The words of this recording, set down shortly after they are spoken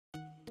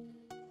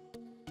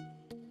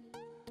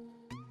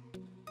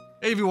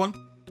Hey everyone,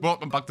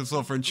 welcome back to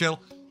Sofa and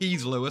Chill.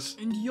 He's Lewis.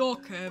 And you're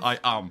Kev. I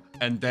am.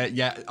 And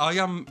yeah, I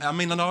am. I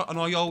mean, I know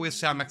I always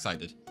say I'm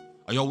excited.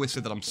 I always say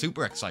that I'm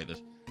super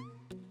excited.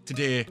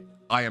 Today,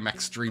 I am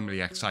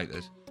extremely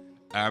excited.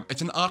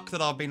 It's an arc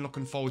that I've been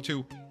looking forward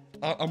to.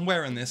 I'm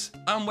wearing this.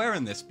 I'm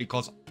wearing this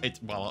because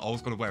it's, well, I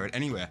was going to wear it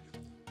anyway.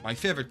 My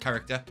favourite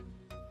character.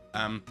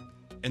 And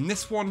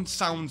this one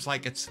sounds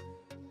like it's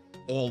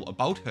all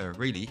about her,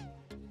 really.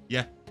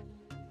 Yeah.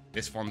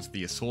 This one's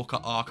the Ashoka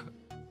arc.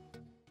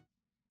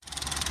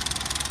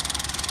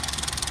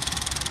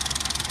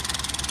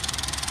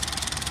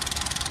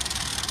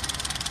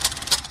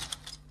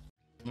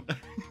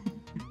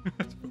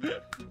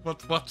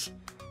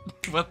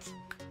 What?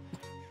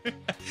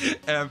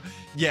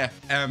 Yeah,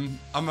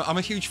 I'm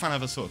a huge fan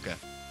of Ashoka.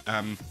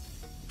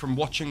 From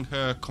watching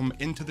her come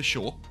into the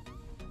show,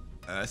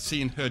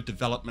 seeing her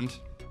development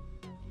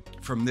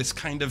from this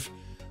kind of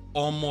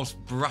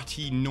almost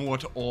bratty,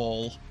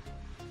 know-it-all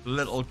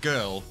little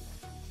girl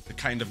to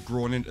kind of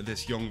grown into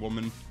this young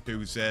woman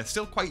who's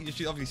still quite,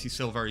 she's obviously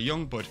still very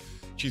young, but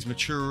she's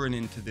maturing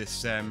into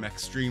this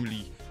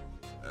extremely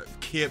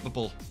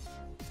capable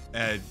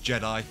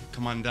Jedi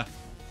commander,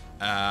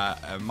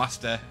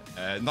 master,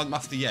 not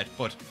master yet,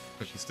 but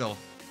because she's still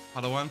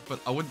Padawan, but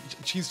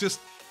she's just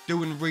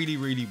doing really,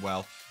 really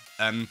well.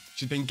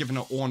 She's been given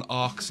her own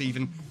arcs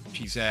even,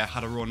 she's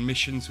had her own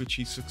missions which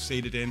she's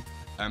succeeded in,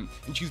 and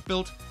she's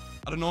built,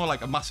 I don't know,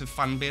 like a massive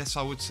fan base,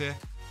 I would say.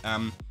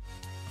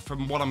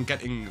 From what I'm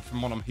getting,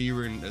 from what I'm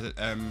hearing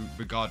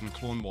regarding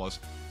Clone Wars,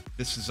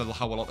 this is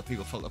how a lot of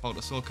people felt about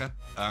Ashoka,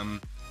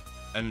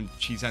 and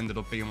she's ended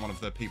up being one of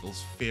the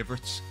people's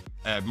favourites.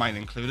 Mine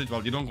included.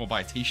 Well, you don't go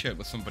buy a t-shirt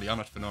with somebody on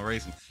it for no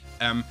reason.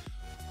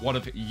 What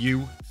have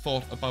you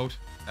thought about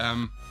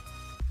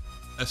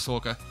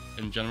Ashoka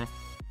in general?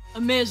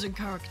 Amazing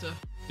character.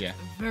 Yeah.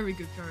 A very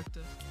good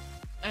character.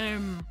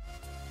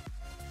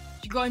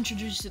 She got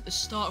introduced at the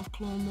start of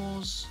Clone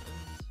Wars, and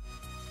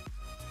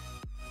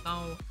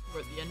now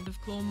we're at the end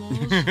of Clone Wars.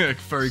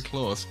 Very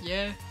close.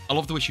 Yeah. I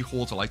love the way she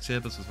holds her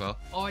lightsabers as well.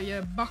 Oh yeah,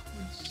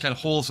 backwards. She kind of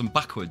holds them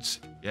backwards.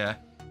 Yeah.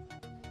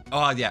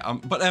 Oh yeah.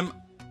 But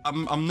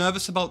I'm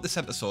nervous about this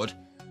episode,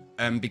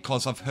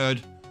 because I've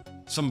heard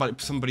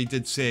somebody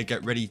did say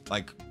get ready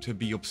like to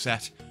be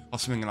upset or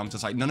something, and I'm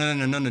just like no.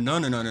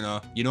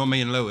 You know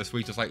me and Lewis,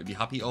 we just like to be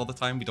happy all the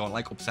time. We don't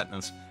like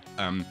upsetness.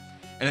 And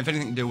if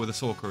anything to do with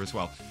Ashoka as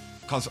well,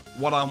 because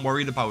what I'm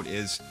worried about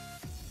is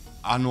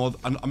I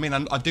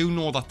do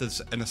know that there's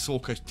an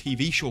Ashoka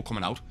TV show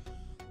coming out,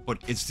 but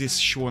is this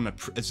showing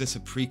is this a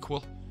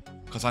prequel?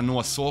 Because I know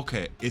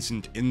Ashoka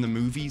isn't in the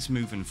movies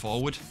moving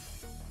forward.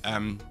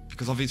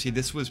 Because obviously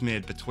this was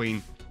made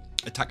between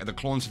Attack of the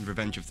Clones and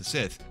Revenge of the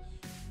Sith.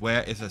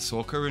 Where is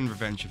Ashoka in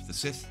Revenge of the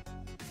Sith?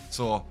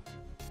 So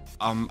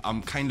I'm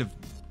a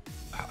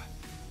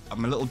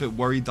little bit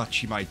worried that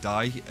she might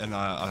die, and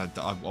I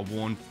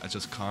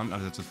just can't,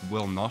 and I just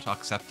will not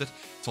accept it.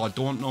 So I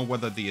don't know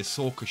whether the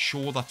Ashoka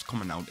show that's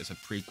coming out is a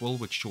prequel,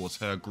 which shows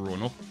her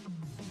growing up.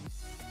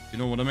 You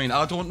know what I mean?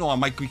 I don't know, I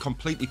might be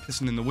completely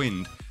pissing in the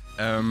wind.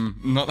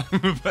 Not,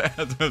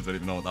 I don't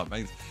even know what that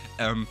means.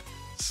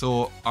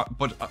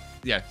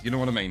 Yeah, you know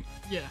what I mean?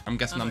 Yeah. I'm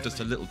guessing I'm just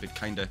a little bit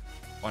kind of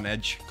on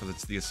edge because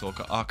it's the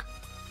Ashoka arc.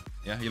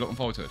 Yeah, you looking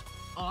forward to it?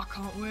 Oh, I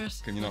can't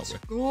wait. Can you not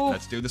wait? Go.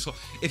 Let's do this. So,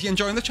 if you're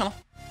enjoying the channel,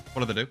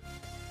 what do they do?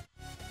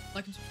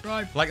 Like and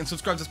subscribe. Like and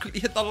subscribe. Just quickly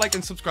hit that like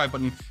and subscribe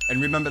button,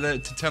 and remember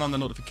to turn on the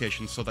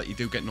notifications so that you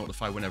do get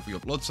notified whenever we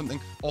upload something.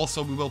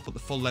 Also, we will put the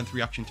full-length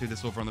reaction to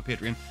this over on the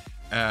Patreon.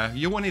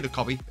 You won't need a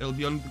copy. It'll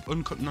be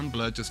uncut and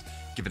unblurred. Just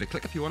give it a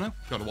click if you want to.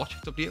 If you want to watch,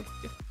 it's up to you.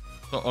 Yeah.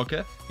 So,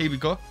 okay, here we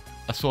go.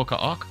 Ashoka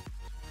arc.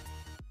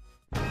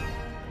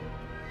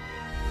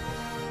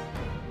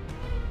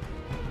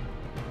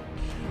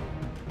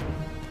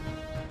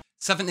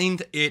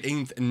 17th,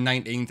 18th, and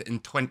 19th,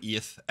 and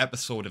 20th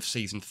episode of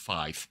Season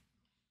 5.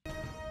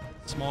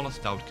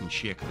 Smallest doubt can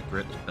shake the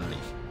greatest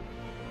belief.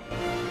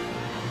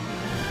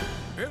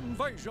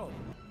 Invasion!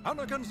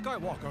 Anakin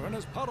Skywalker and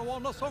his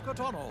Padawan Ahsoka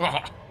Tano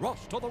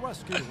rush to the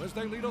rescue as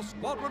they lead a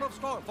squadron of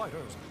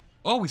starfighters.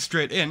 Oh, we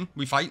straight in.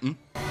 We fighting.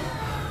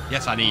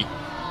 Yes, Annie.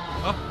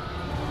 Oh.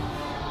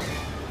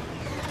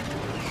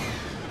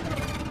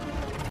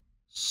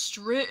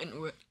 Straight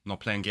into it.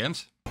 Not playing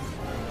games.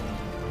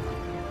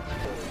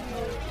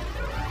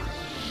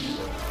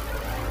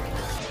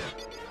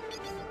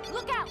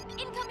 Look out!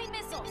 Incoming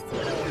missiles!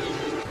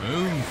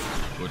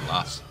 Move. Good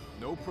lass.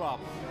 No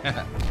problem.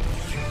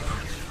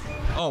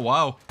 Oh,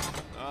 wow.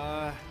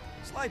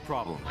 Slight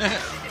problem.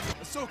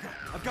 Ahsoka,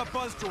 I've got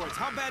buzz droids.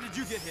 How bad did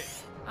you get hit?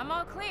 I'm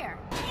all clear.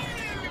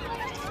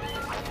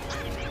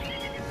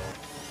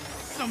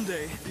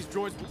 Someday, these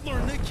droids will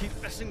learn they keep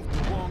messing with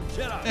the wrong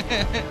Jedi.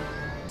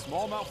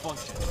 Small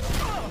malfunction.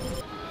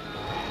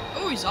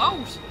 Oh, he's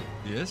out.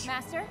 Yes.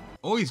 Master?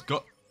 Oh, he's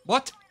got...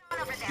 What?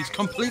 He's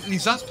completely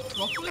zapped.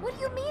 What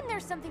do you mean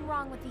there's something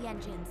wrong with the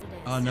engines?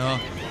 Oh, no.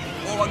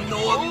 Oh,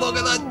 no, look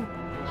at that.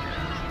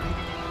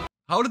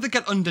 How did they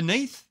get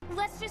underneath?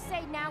 Let's just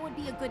say now would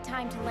be a good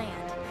time to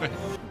land.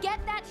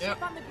 Get that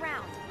ship on the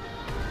ground.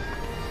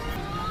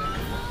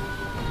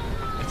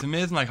 It's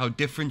amazing like how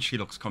different she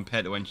looks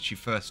compared to when she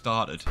first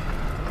started.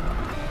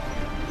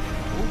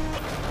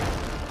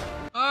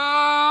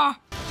 Ah!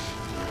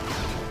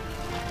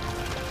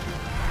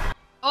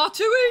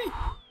 R2E!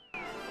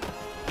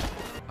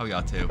 How we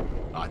are too.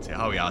 R2,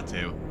 how we are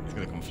too. He's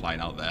gonna come flying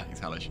out there. He's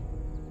hellish.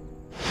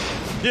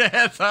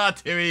 Yes,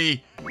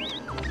 R2E!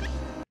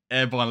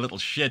 Airborne little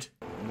shit.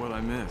 What'd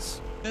I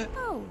miss?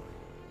 Oh,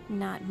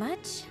 not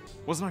much.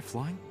 Wasn't I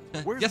flying?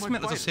 Where's Yes, my mate,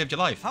 that's what fighter? saved your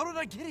life. How did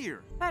I get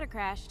here? Fighter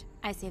crashed.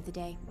 I saved the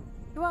day.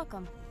 You're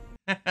welcome.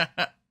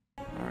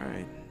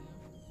 Alright.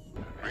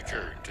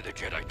 Return to the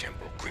Jedi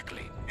Temple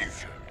quickly. You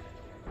should.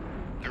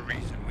 The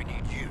reason we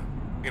need you.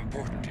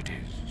 Important it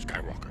is,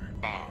 Skywalker.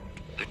 Bombed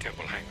the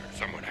temple hangar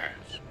someone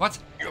has. What?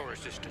 Your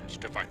assistance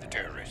to fight the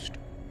terrorist.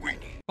 We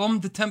need.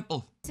 Bombed the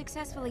temple.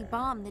 Successfully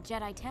bombed the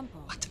Jedi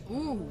Temple. What?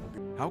 Ooh.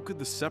 How could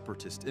the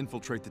Separatists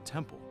infiltrate the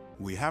temple?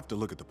 We have to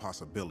look at the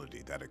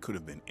possibility that it could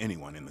have been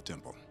anyone in the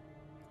temple,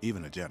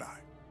 even a Jedi.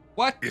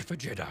 What? If a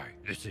Jedi,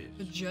 this is.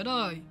 The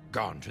Jedi.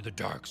 Gone to the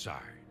dark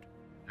side.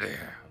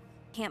 There.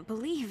 Can't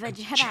believe a It's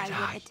Jedi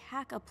Jedi. would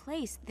attack a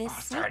place this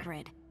Bastard.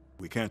 sacred.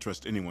 We can't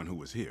trust anyone who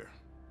was here,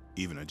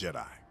 even a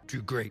Jedi.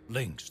 To great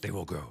lengths they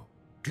will go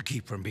to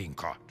keep from being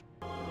caught.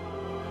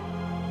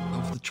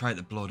 How have they tried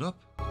to blow it up?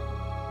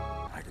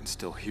 I can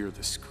still hear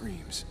the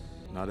screams.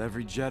 Not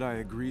every Jedi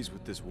agrees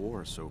with this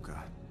war, Ahsoka.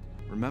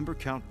 Remember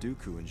Count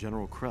Dooku and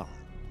General Krell?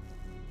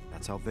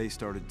 That's how they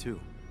started too.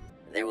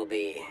 There will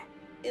be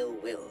ill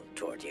will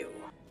toward you.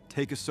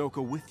 Take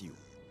Ahsoka with you.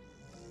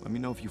 Let me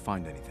know if you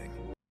find anything.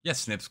 Yes,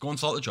 Snips, go and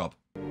sort the job.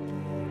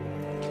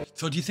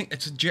 So do you think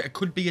it's it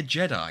could be a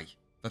Jedi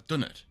that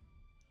done it?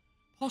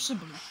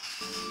 Possibly.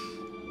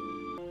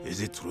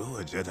 Is it true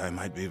a Jedi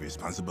might be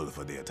responsible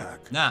for the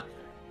attack? Nah.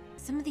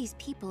 Some of these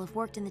people have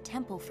worked in the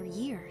temple for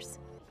years.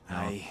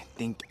 I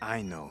think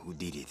I know who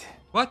did it.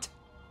 What?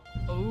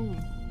 Oh.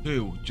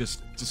 Who?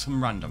 Just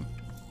some random.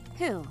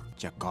 Who?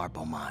 Jakar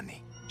Bomani.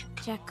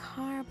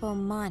 Jakar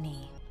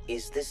Bomani.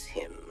 Is this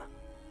him?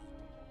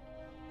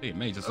 Hey,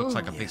 me, just looks Oh,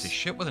 like a piece of yes.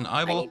 shit with an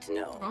I eyeball. need to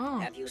know. Oh.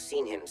 Have you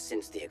seen him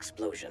since the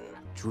explosion?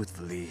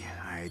 Truthfully,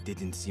 I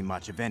didn't see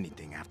much of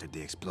anything after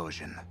the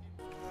explosion.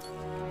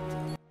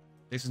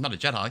 This is not a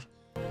Jedi.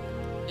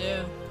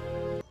 Yeah.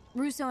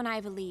 Russo and I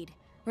have a lead.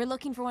 We're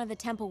looking for one of the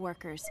temple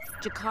workers,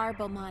 Jakar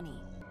Bomani.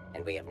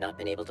 And we have not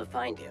been able to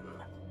find him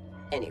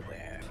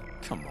anywhere.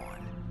 Come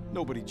on.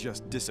 Nobody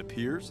just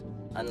disappears.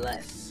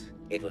 Unless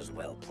it was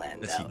well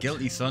planned Is he out.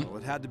 guilty, son? Well,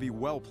 it had to be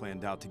well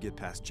planned out to get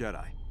past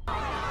Jedi.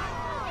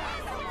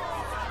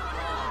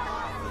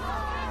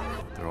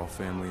 They're all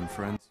family and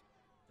friends.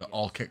 They're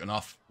all kicking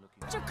off.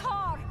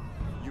 Jakar!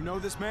 You know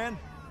this man?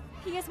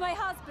 He is my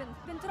husband.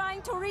 Been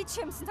trying to reach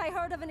him since I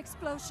heard of an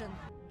explosion.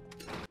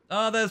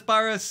 Ah, there's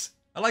Barris.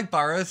 I like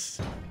Barris.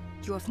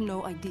 You have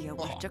no idea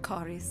where Oh.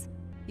 Jakar is.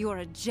 You are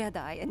a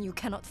Jedi and you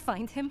cannot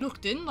find him.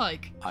 Looked in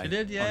like. I She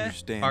did, yeah.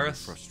 understand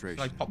Barris. your frustration.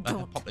 Like pop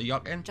Don't. the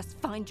yacht in. Just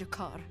find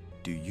Jakar.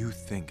 Do you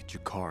think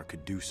Jakar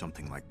could do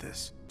something like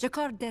this?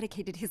 Jakar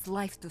dedicated his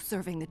life to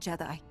serving the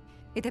Jedi.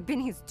 It had been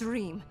his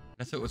dream.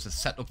 I thought it was a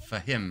setup for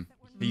him.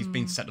 He's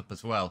been set up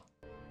as well.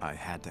 I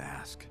had to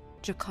ask.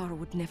 Jakar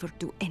would never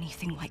do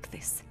anything like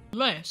this.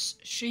 Unless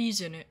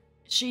she's in it.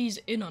 She's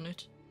in on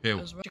it. Who?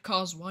 As well.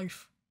 Jakar's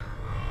wife.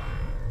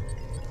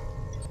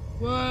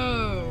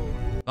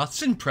 Whoa.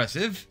 That's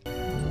impressive.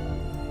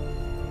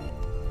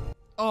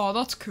 Oh,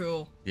 that's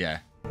cool. Yeah.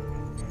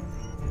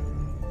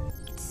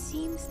 It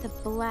seems the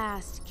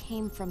blast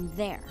came from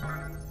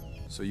there.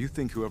 So you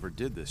think whoever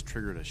did this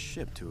triggered a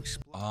ship to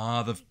explode?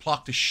 Ah, they've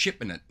blocked a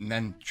ship in it and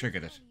then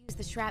triggered it. Use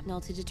the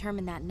shrapnel to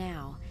determine that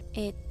now.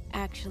 It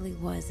actually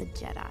was a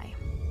Jedi. I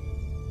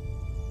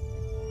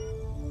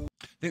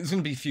think there's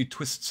going to be a few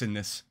twists in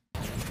this.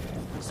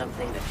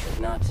 Something that should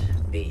not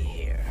be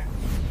here.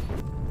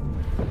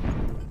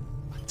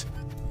 What?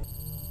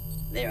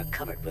 They are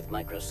covered with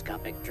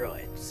microscopic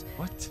droids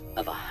What?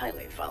 of a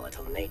highly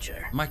volatile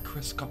nature.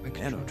 Microscopic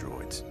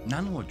Nanodroids.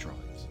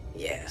 Nanodroids.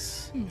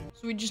 Yes.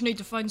 So we just need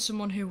to find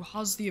someone who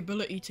has the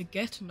ability to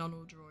get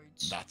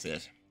nanodroids. That's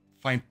it.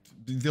 Fine.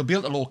 They'll be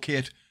able to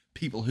locate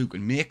people who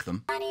can make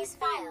them. Bonnie's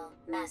file,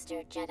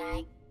 Master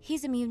Jedi.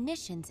 He's a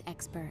munitions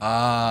expert.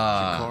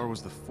 Ah. Jakar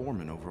was the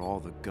foreman over all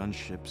the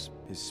gunships.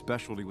 His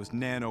specialty was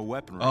nano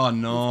weaponry. Oh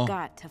no. We've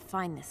got to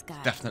find this guy.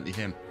 Definitely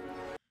him.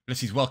 Unless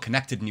he's well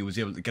connected and he was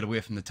able to get away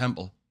from the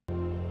temple.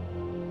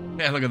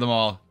 Yeah, look at them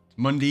all.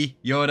 Mandy,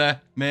 Yoda,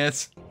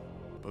 Mace.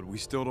 But we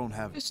still don't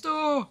have...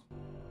 Krzysztof!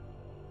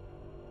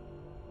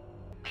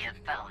 We have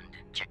found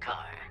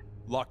Jakar.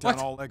 Lock down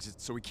What? all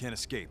exits so we can't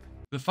escape.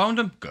 They found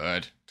him?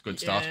 Good. It's a good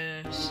start.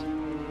 Yes.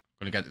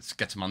 Gonna get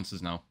some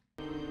answers now.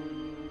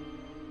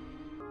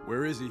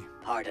 Where is he?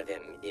 Part of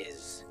him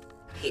is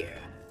here.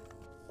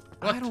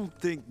 What? I don't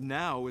think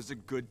now is a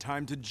good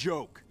time to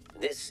joke.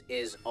 This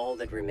is all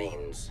that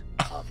remains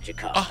of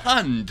Jakar. A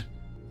hand!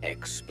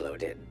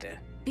 Exploded.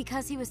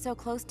 Because he was so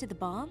close to the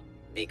bomb?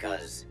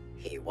 Because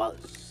he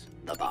was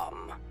the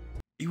bomb.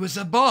 He was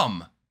a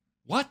bomb!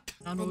 What?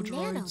 The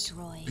Nanodroids.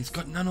 nanodroids. He's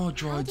got How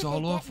nanodroids did all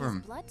they get over in him.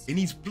 his bloodstream?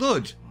 In his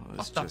blood! Oh, this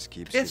What the just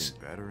keeps piss?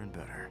 getting better and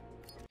better.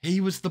 He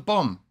was the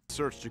bomb.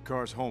 Search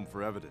Jakar's home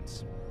for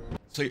evidence.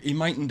 So he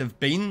mightn't have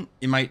been.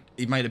 He might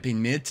have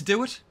been made to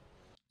do it.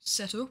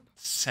 Set up.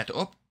 Set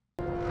up.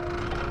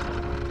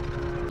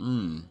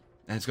 And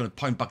it's going to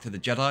point back to the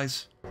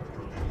Jedis.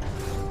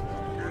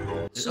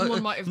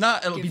 Someone might have. Nah,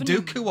 it'll be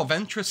given Dooku or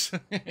Ventress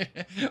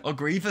or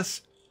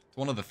Grievous. It's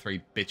one of the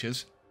three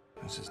bitches.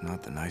 This is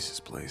not the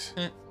nicest place.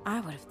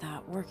 I would have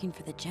thought working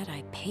for the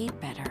Jedi paid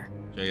better.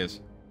 She is.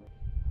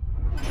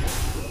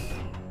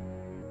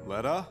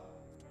 Letta,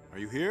 are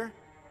you here?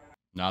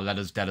 Nah,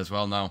 Letta's dead as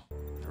well now.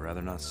 I'd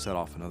rather not set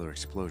off another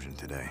explosion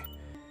today.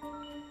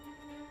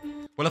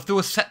 Well, if they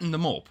were setting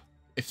them up,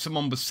 if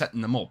someone was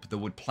setting them up, they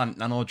would plant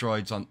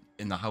nanodroids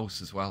in the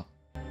house as well.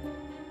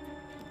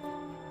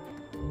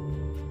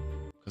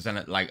 Because then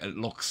it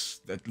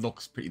looks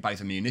pretty bad.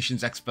 He's a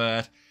munitions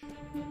expert.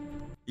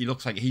 He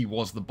looks like he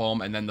was the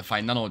bomb, and then they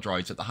find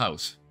nanodroids at the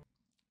house.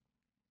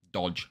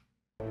 Dodge.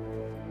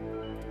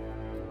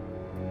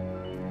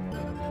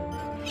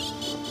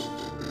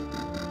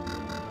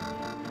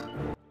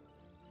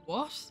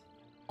 What?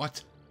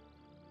 What?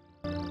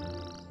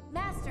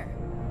 Master!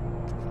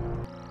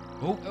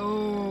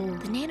 Oh.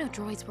 The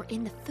nanodroids were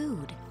in the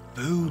food.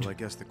 Food? Well, I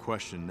guess the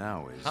question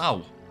now is...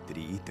 How? Did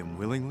he eat them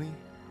willingly,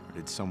 or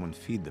did someone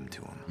feed them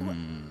to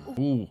him?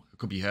 Ooh, it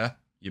could be her.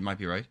 You might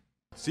be right.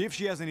 See if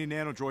she has any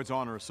nanodroids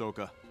on her,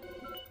 Ashoka.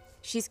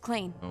 She's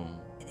clean. Oh.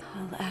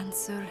 I'll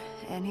answer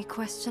any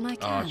question I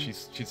can. Oh,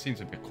 she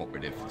seems a bit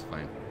cooperative. It's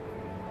fine.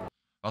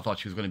 I thought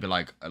she was going to be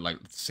like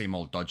same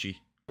old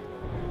dodgy.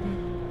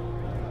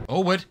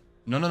 Oh, wait.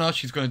 No.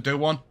 She's going to do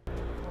one.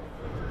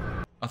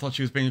 I thought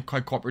she was being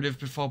quite cooperative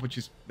before, but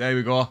there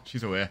we go.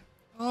 She's aware.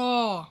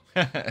 Oh.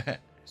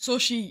 So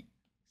she's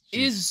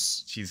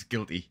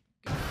guilty.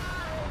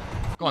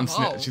 Go on,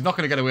 Snips. She's not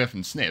going to get away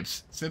from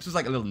Snips. Snips is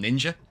like a little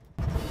ninja.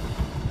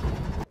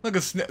 Look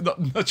at Snip.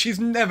 No, she's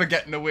never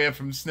getting away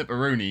from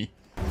Snipperoonie.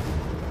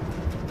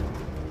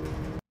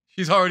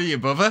 She's already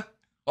above her.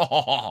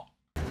 Oh.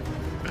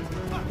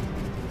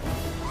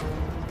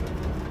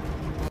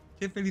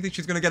 Do you really think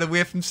she's going to get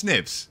away from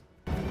Snips?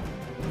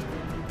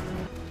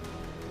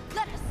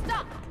 Let us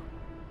stop!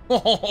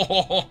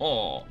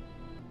 Oh.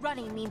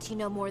 Running means you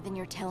know more than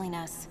you're telling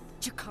us.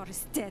 Jakar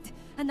is dead,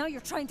 and now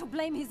you're trying to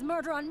blame his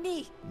murder on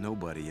me.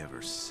 Nobody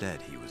ever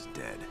said he was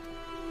dead.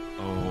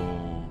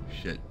 Oh,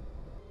 shit.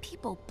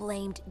 People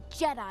blamed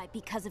Jedi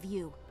because of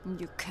you.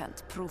 You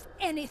can't prove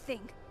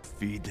anything.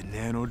 Feed the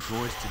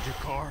nanodroids to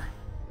Jakar.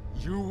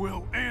 You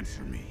will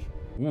answer me.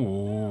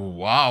 Ooh,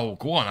 wow.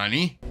 Go on,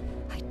 Annie.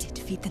 I did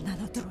feed the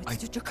nanodroids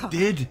to Jakar.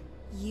 Did?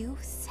 You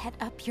set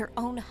up your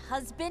own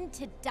husband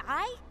to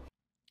die?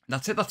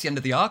 That's it. That's the end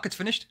of the arc. It's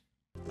finished.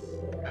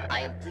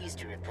 I am pleased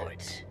to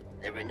report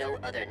there were no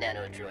other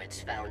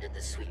nanodroids found in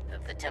the sweep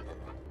of the temple.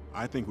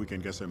 I think we can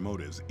guess their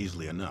motives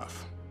easily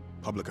enough.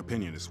 Public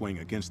opinion is swaying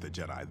against the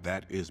Jedi.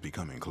 That is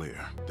becoming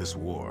clear. This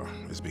war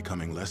is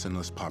becoming less and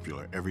less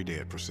popular every day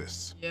it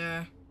persists.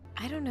 Yeah.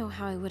 I don't know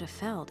how I would have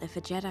felt if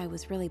a Jedi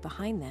was really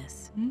behind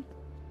this.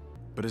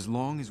 But as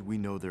long as we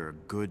know there are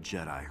good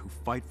Jedi who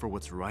fight for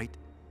what's right,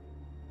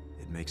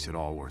 it makes it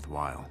all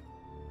worthwhile.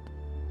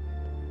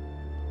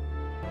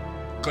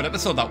 Good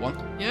episode, that one.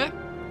 Yeah.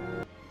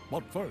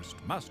 But first,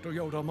 Master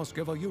Yoda must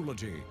give a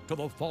eulogy to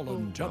the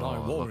fallen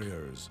Jedi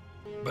warriors.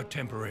 But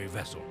temporary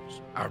vessels,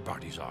 our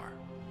bodies are.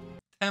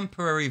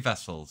 Temporary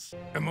vessels.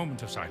 A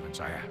moment of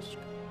silence, I ask.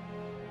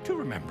 To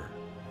remember.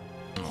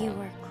 You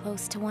were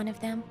close to one of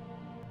them?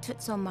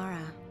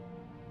 Tutsomara.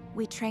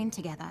 We trained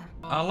together.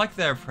 I like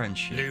their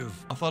friendship.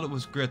 Live. I thought it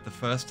was great the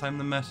first time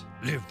they met.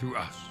 Live through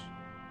us.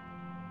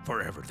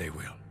 Forever they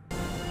will.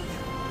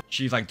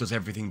 She does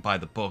everything by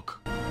the book.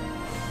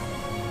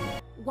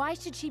 Why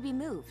should she be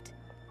moved?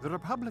 The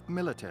Republic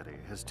military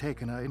has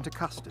taken her into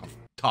custody.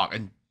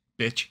 Talking,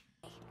 bitch.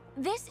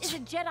 This is a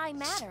Jedi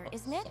matter,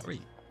 isn't it?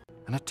 Sorry.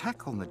 An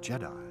attack on the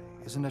Jedi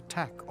is an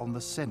attack on the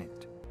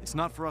Senate. It's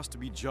not for us to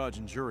be judge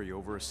and jury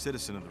over a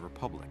citizen of the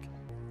Republic.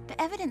 The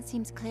evidence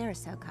seems clear,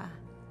 Ashoka.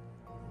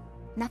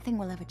 Nothing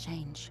will ever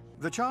change.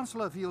 The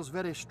Chancellor feels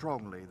very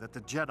strongly that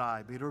the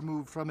Jedi be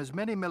removed from as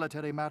many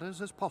military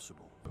matters as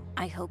possible.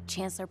 I hope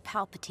Chancellor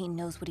Palpatine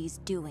knows what he's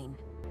doing.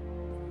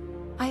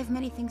 I have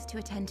many things to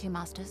attend to,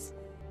 Masters.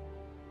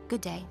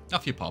 Good day.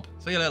 Off you pop.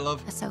 See you later,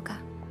 love. Ashoka.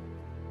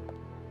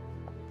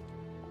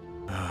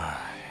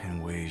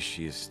 In ways,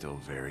 she is still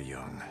very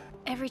young.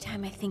 Every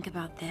time I think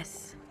about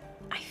this,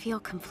 I feel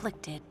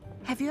conflicted.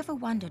 Have you ever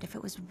wondered if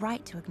it was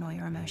right to ignore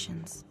your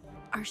emotions?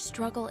 Our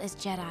struggle as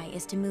Jedi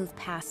is to move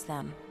past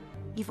them.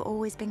 You've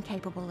always been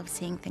capable of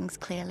seeing things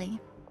clearly.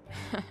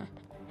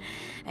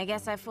 I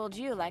guess I fooled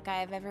you like I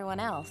have everyone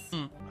else.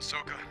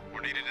 Ahsoka,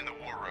 we're needed in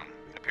the war room.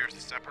 It appears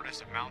the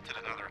Separatists have mounted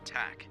another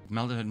attack.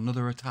 Mounted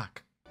another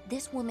attack.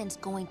 This woman's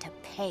going to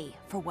pay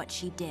for what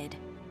she did.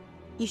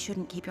 You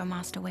shouldn't keep your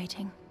master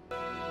waiting.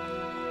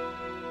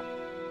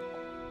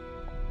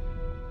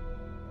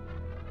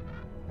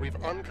 We've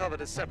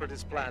uncovered a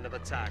Separatist plan of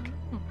attack.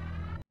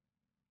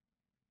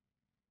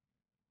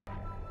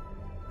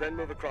 Then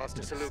move across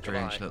to Salute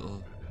Strange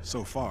little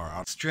So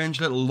far,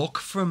 strange little look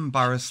from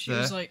Barris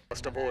there. Like,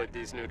 must avoid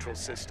these neutral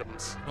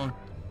systems.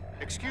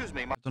 Excuse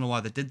me, I don't know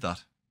why they did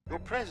that. your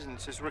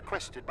presence is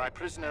requested by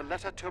prisoner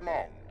Letta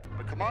Termong,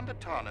 but Commander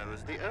Tano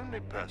is the only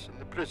person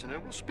the prisoner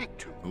will speak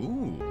to.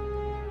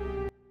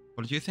 Ooh.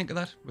 What did you think of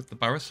that with the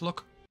Barris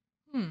look?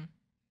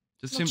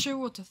 Not sure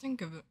what to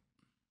think of it.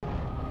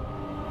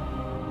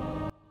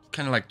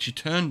 Kind of like she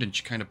turned and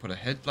she kind of put her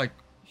head like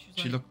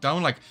she looked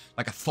down like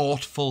a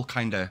thoughtful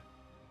kind of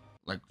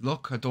like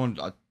look. I don't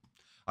know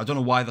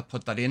why they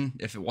put that in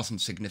if it wasn't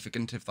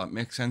significant, if that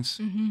makes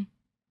sense.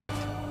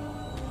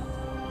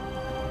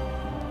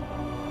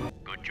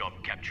 Good job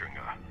capturing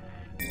her.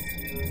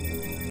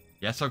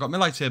 Yes, I got my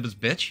lightsabers,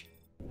 bitch.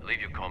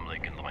 Leave your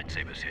comlink and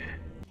lightsabers here.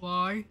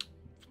 Why?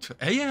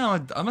 Hey,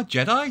 I'm a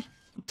Jedi.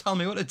 Tell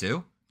me what to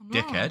do,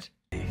 dickhead.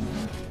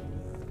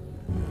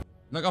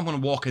 Like I'm gonna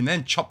walk in there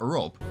and chop her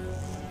up.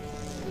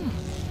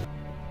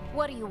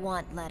 What do you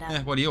want, Letta?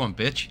 Yeah, what do you want,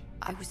 bitch?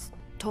 I was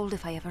told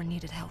if I ever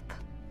needed help,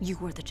 you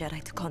were the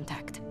Jedi to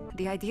contact.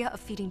 The idea of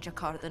feeding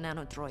Jakar the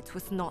nanodroids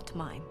was not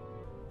mine.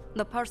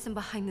 The person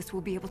behind this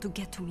will be able to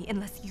get to me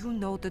unless you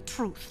know the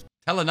truth.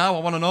 Tell her now, I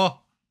want to know.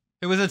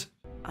 Who is it?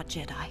 A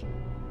Jedi.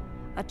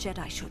 A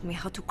Jedi showed me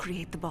how to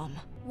create the bomb.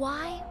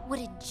 Why would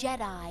a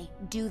Jedi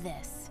do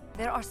this?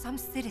 There are some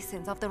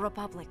citizens of the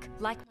Republic,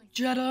 like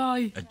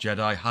Jedi. A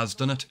Jedi has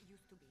done it.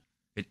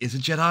 It is a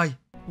Jedi.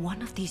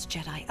 One of these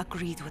Jedi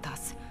agreed with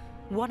us.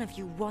 One of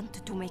you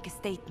wanted to make a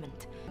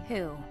statement.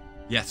 Who?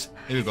 Yes,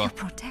 here we go. If you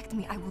protect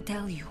me, I will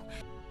tell you.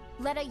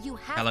 Letta, you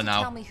have Tell her to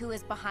now. tell me who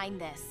is behind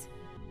this.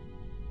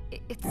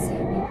 It's...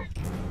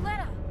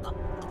 Letta!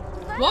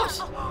 What?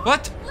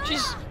 What?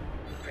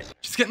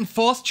 She's getting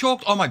force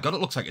choked. Oh my god, it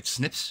looks like it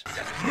snips.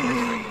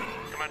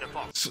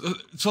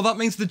 So that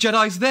means the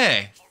Jedi's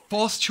there,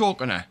 force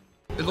choking her.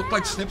 It looked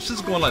like Snips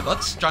is going like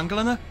that,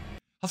 strangling her.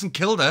 Hasn't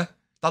killed her.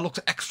 That looks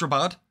extra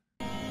bad.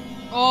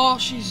 Oh,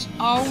 she's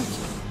out.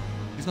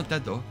 He's not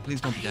dead though.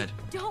 Please don't be dead.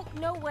 Don't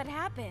know what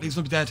happened. Please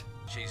don't be dead.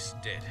 She's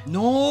dead.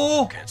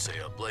 No. Can't say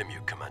I blame you,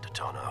 Commander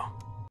Tano.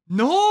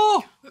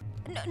 No.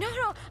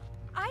 No.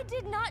 I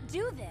did not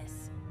do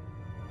this.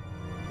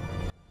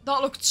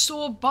 That looked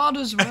so bad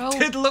as well. It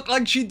did look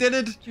like she did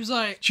it. She was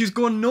like... She's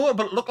going no,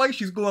 but it looked like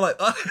she's going like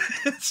that.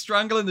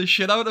 Strangling the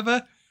shit out of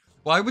her.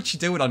 Why would she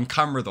do it on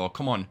camera though?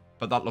 Come on.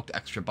 But that looked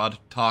extra bad.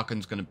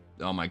 Tarkin's gonna...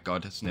 Oh my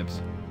god,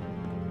 Snips.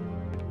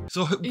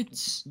 So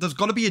there's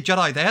got to be a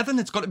Jedi there then.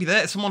 It's got to be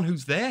there. Someone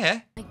who's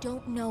there. I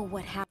don't know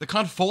what happened. They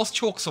can't force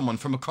choke someone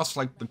from across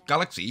like the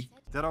galaxy.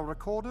 There are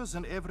recorders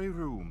in every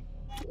room.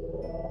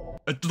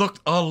 It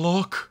looked... Oh,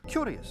 look.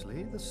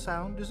 Curiously, the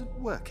sound isn't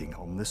working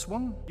on this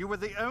one. You were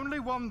the only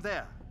one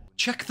there.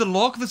 Check the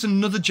log. There's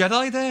another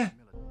Jedi there.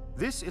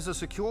 This is a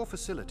secure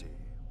facility.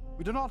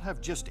 We do not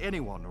have just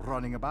anyone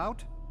running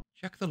about.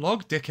 Check the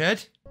log,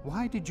 dickhead.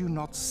 Why did you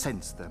not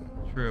sense them?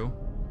 True.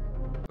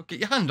 Oh, get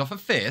your hand off her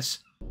face.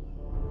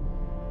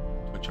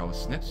 Twitch our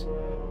Snips.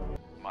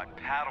 My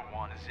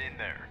Padawan is in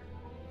there.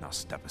 Now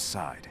step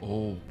aside.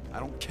 Oh. I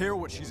don't care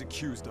what she's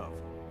accused of.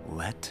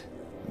 Let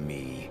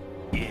me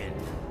in.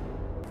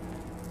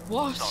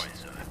 What? Sorry,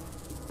 sir.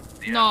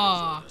 The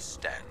Nah. orders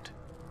stand.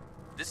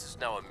 This is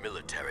now a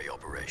military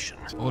operation.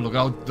 Oh, look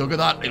at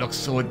that. He looks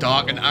so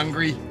dark and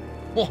angry.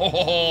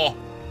 Oh.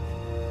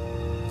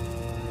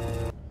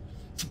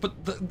 So, but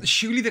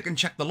surely they can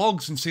check the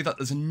logs and see that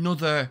there's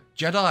another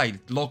Jedi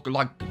log,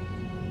 like,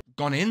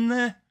 gone in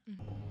there.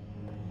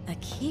 A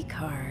key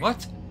card.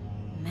 What?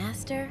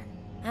 Master,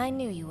 I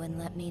knew you wouldn't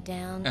let me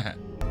down.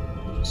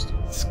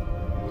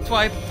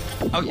 Swipe.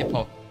 Out you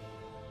pop.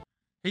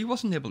 He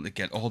wasn't able to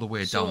get all the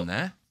way down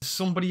there.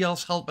 Somebody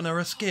else helping her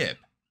escape.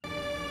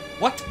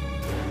 What?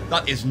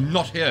 That is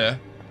not her.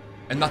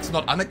 And that's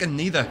not Anakin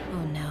neither.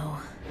 Oh no.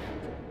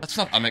 That's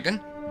not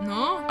Anakin.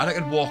 No?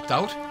 Anakin walked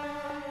out.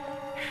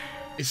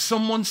 Is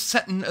someone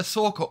setting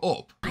Ahsoka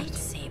up?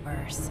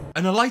 Lightsabers.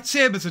 And her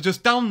lightsabers are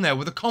just down there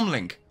with a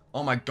comlink.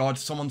 Oh my god,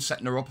 someone's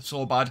setting her up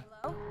so bad.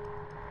 Hello?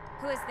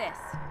 Who is this?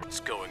 What's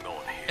going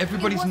on here?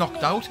 Everybody's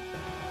knocked out.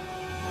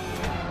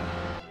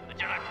 The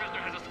Jedi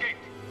prisoner has escaped.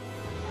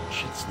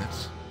 Shit,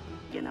 Snips.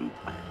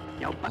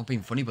 Not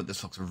being funny, but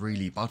this looks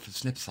really bad for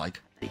Snips, like.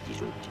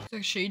 Looks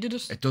like she did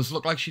it. It does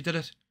look like she did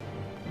it.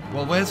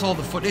 Well, where's all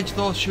the footage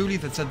though? Surely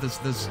that said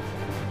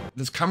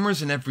there's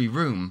cameras in every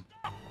room.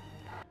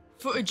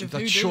 Footage of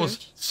That who shows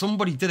did it.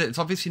 somebody did it. It's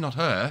obviously not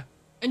her.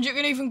 And you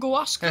can even go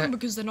ask them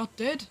because they're not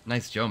dead.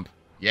 Nice jump.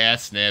 Yeah,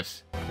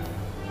 Snips.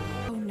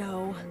 Oh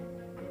no.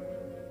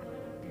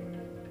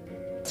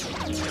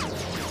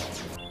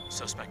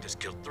 Suspect has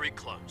killed 3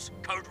 clones.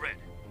 Code red.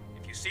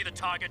 If you see the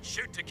target,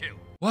 shoot to kill.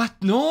 What?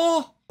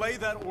 No! Obey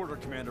that order,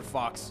 Commander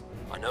Fox.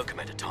 I know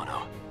Commander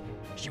Tano.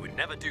 She would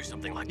never do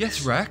something like Yes,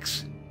 this.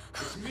 Rex.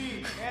 It's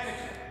me,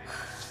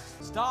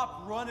 Anakin.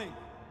 Stop running.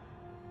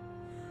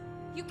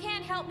 You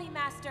can't help me,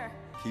 Master.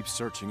 Keep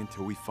searching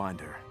until we find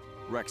her.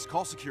 Rex,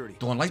 call security.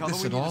 Don't like Tell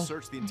this them we at need all. to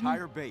search the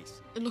entire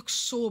base. It looks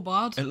so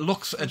bad. It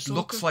looks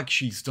like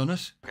she's done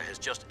it. Has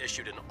just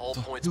issued an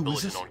all-points who is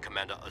bulletin this? on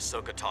Commander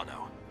Ahsoka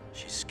Tano.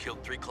 She's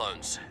killed 3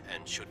 clones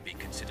and should be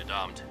considered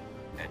armed.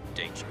 and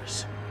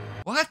dangerous.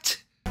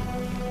 What?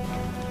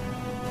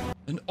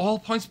 And all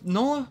points?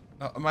 No?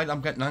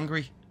 I'm getting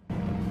angry.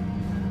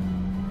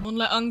 Don't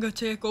let anger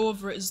take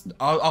over.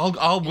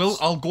 I'll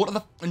go to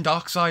the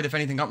dark side if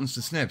anything happens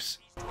to Snips.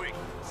 Twig,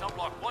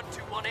 subblock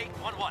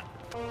 121811.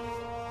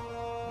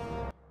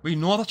 We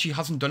know that she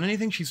hasn't done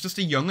anything. She's just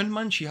a young'un,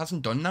 man. She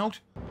hasn't done naught.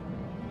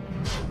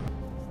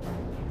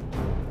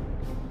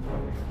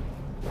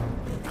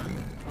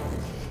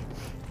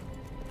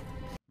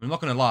 I'm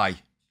not gonna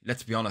lie.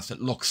 Let's be honest. It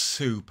looks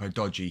super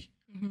dodgy.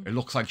 It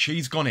looks like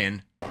she's gone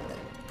in.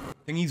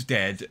 Thingy's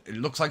dead. It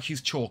looks like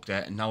she's choked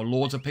it, and now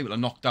loads of people are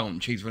knocked down,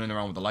 and she's running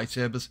around with the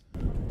lightsabers.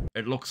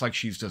 It looks like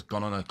she's just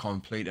gone on a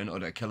complete and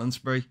utter killing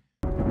spree.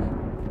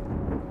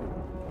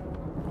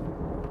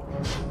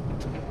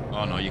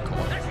 Oh no, you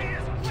caught.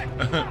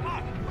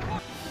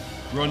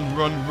 Run,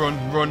 run,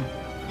 run, run.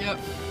 Yep.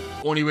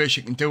 Only way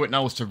she can do it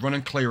now is to run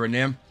and clear her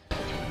name.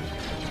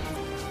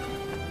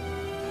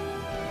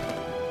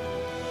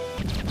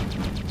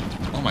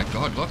 Oh my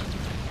god, look.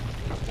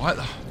 What?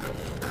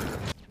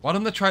 Why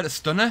didn't they try to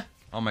stun her?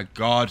 Oh my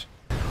god.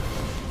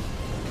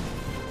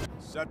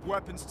 Set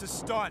weapons to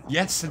stun.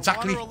 Yes,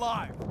 exactly.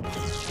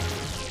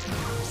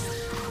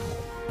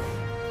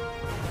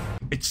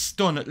 It's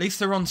stun. At least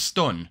they're on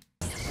stun.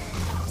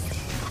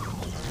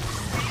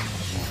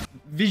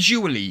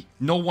 Visually,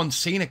 no one's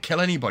seen her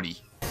kill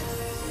anybody.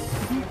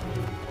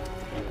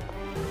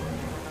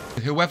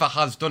 Whoever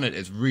has done it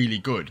is really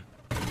good.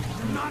 Do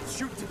not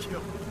shoot to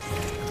kill.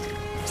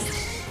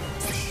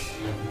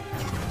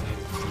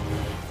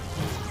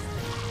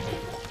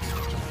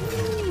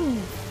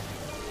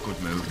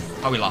 Good move.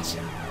 How we lass?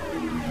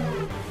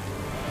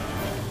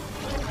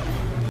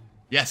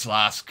 Yes,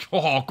 lass.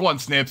 Oh, go on,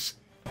 Snips.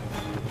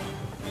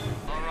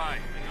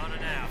 Alright, we got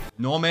it now.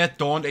 No, mate,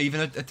 don't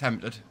even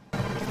attempt it.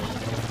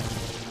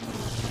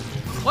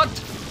 What?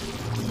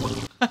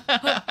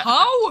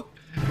 How?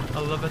 I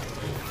love it.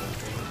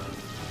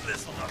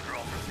 This'll knock her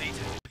off her feet.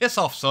 Piss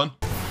off, son.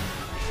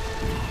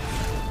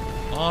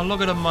 Oh,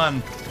 look at him,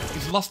 man.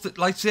 He's lost it.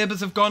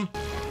 Lightsabers have gone.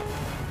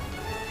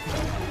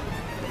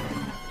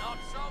 Not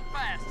so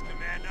fast,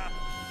 Commander.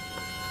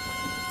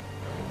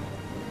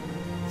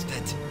 It's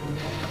dead.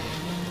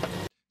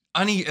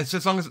 Annie, it's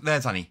as long as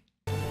there's Annie.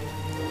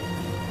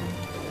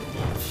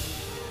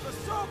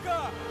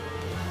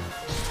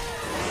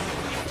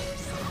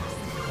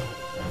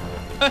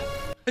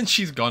 And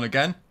she's gone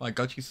again. My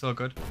god, she's so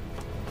good.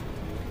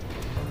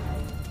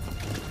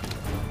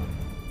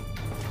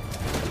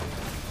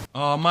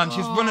 Oh man,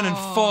 she's running and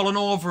falling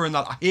over and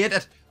that. I hate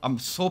it. I'm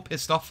so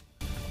pissed off.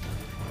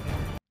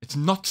 It's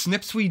not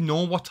Snips. We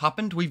know what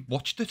happened. We've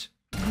watched it.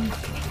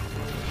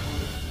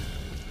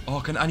 Oh,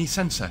 can Annie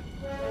sense her?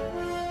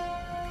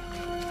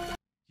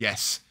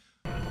 Yes.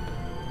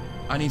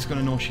 Annie's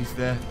gonna know she's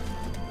there.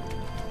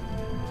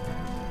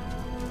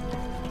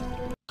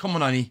 Come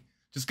on, Annie.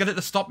 Just get it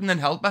to stop and then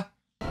help her.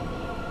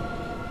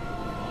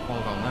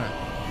 Hold on there.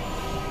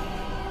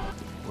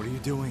 What are you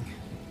doing?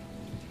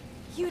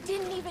 You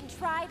didn't even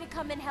try to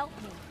come and help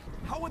me.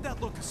 How would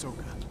that look,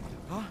 Ashoka?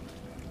 Huh?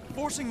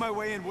 Forcing my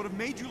way in would have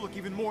made you look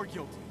even more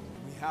guilty.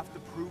 We have to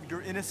prove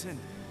you're innocent.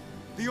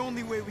 The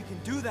only way we can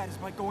do that is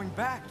by going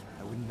back.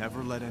 I would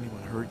never let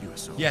anyone hurt you,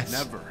 Ashoka. Yes.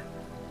 Never.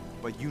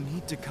 But you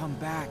need to come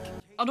back.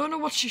 I don't know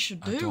what she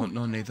should do. I don't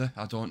know neither.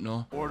 I don't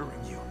know.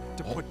 Ordering you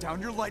to put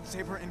down your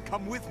lightsaber and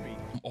come with me.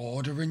 I'm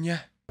ordering you.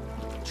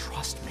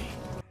 Trust me.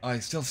 I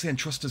still saying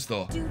trust us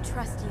though. I do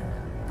trust you,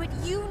 but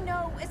you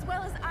know as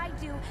well as I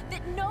do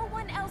that no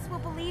one else will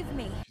believe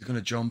me. She's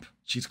gonna jump.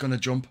 She's gonna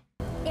jump.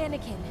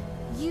 Anakin,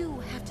 you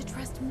have to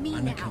trust me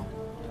Anakin. now.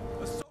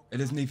 It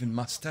isn't even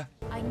Master.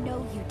 I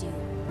know you do.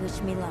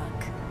 Wish me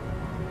luck.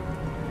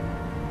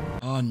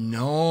 Oh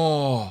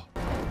no.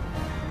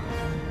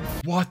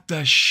 What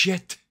the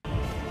shit?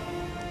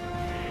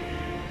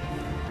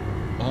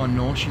 Oh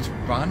no, she's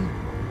ran.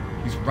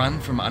 She's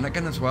ran from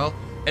Anakin as well.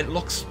 It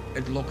looks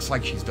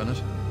like she's done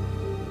it.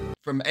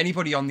 From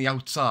anybody on the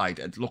outside,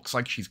 it looks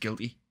like she's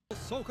guilty.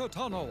 Ahsoka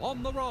Tano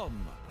on the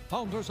run.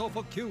 Found herself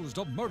accused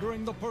of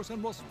murdering the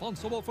person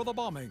responsible for the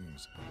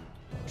bombings.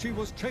 She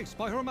was chased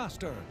by her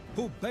master,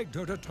 who begged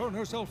her to turn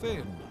herself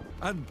in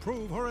and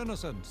prove her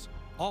innocence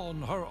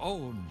on her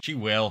own. She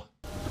will.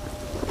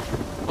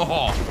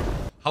 Oh,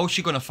 how is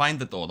she going to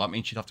find it though? That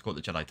means she'd have to go to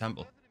the Jedi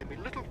Temple. There can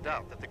be little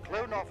doubt that the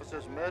clone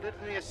officers murdered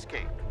in the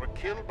escape were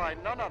killed by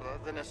none other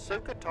than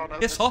Ahsoka Tano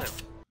Piss herself.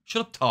 off.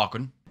 Shut up,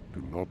 Tarkin.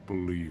 Do not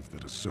believe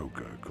that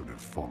Ahsoka could have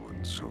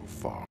fallen so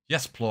far.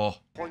 Yes, Plo.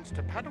 Points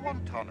to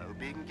Padawan Tano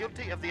being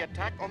guilty of the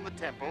attack on the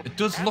temple. It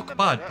does and look the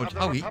bad, murder but of the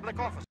Howie, Republic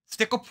officer.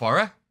 stick up for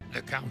her.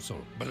 The Council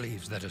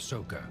believes that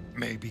Ahsoka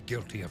may be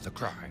guilty of the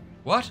crime.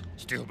 What?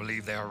 Still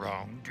believe they are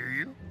wrong, do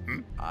you?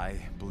 I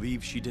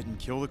believe she didn't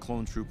kill the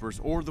clone troopers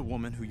or the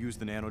woman who used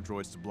the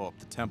nanodroids to blow up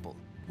the temple.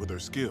 With her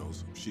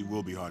skills, she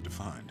will be hard to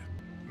find.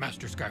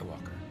 Master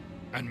Skywalker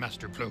and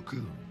Master Plo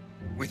Koon,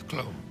 with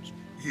clones,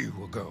 you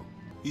will go.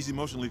 He's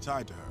emotionally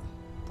tied to her.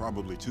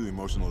 Probably too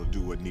emotional to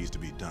do what needs to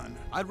be done.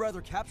 I'd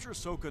rather capture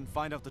Ahsoka and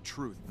find out the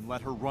truth than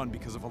let her run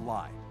because of a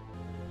lie.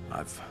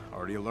 I've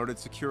already alerted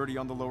security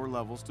on the lower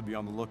levels to be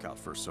on the lookout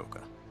for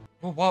Ashoka.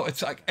 Oh wow,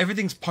 it's like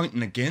everything's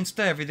pointing against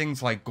her.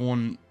 Everything's like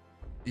going,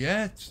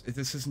 yeah,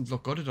 this doesn't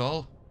look good at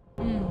all.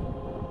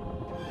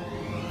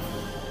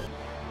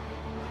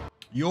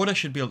 Yoda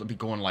should be able to be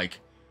going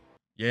like,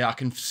 yeah, I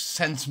can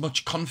sense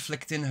much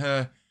conflict in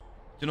her. Do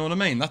you know what I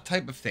mean? That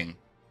type of thing.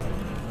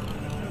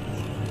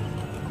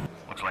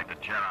 Looks like the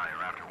Jedi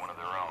are after one of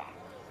their own.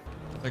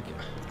 Like,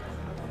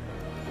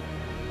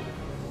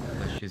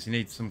 you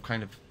need some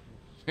kind of,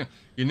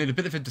 you need a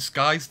bit of a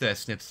disguise there,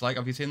 Snips. Like,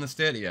 have you seen the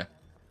state of you?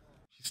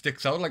 She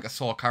sticks out like a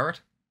sore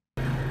carrot.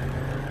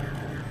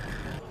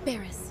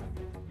 Barris,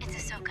 it's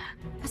Ashoka.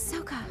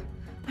 Ashoka,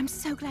 I'm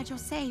so glad you're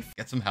safe.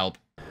 Get some help.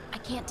 I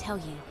can't tell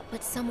you,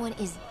 but someone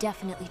is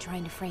definitely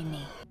trying to frame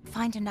me.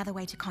 Find another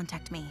way to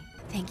contact me.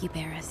 Thank you,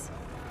 Barris.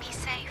 Be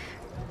safe.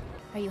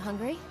 Are you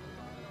hungry?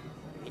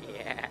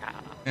 Yeah.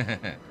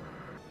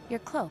 Your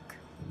cloak.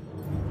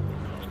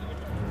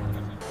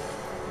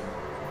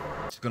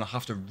 She's gonna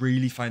have to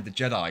really find the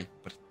Jedi,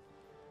 but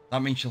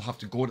that means she'll have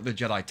to go to the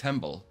Jedi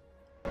Temple.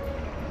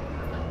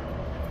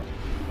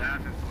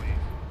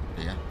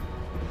 Yeah.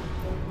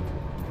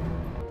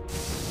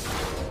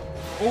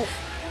 Oh!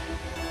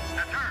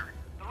 That's her!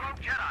 The rogue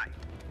Jedi!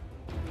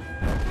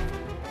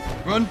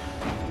 Run!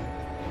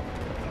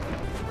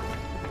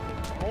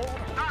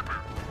 Stop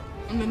her!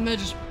 And then they're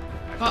just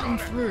cutting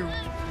through.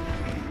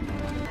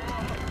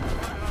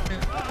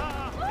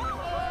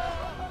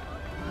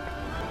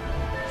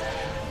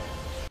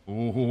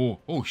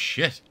 Oh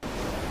shit.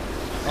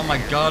 Oh my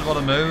god, what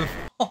a move.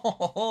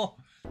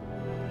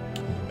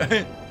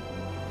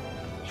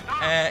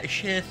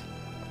 Shit.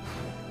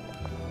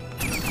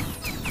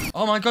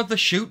 Oh my god, they're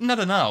shooting at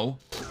her now.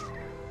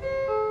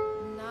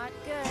 Not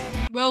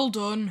good. Well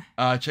done.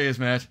 Cheers,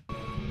 mate.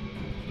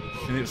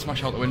 You need to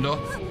smash out the window.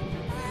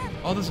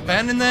 Oh, there's a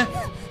Ben in there.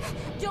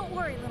 Don't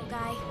worry, little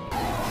guy.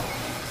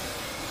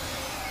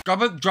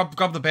 Grab it,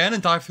 grab the Ben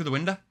and dive through the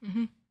window.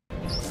 Mm-hmm.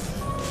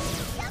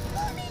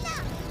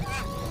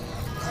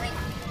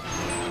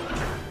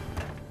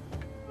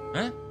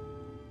 Huh?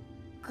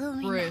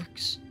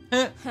 Bricks.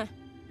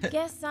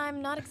 Guess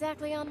I'm not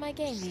exactly on my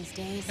game these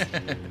days.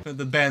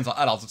 The Ben's like,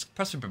 I'll just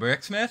press the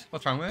brakes, mate.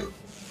 What's wrong with it?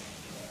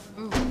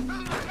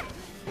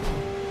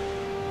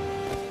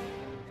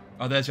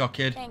 Oh, there's your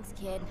kid. Thanks,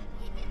 kid.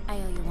 I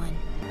owe you one.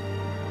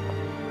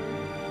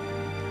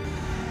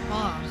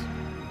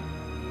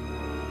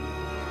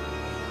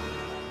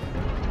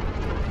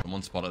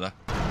 Someone spotted her.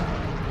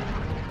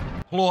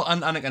 Hello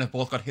and Anakin have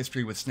both got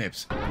history with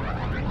Snips.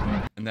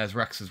 And there's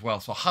Rex as well,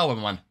 so how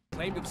am I?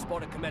 Claim to have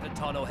spotted Commander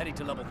Tano heading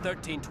to level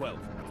 1312.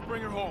 Let's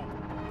bring her home.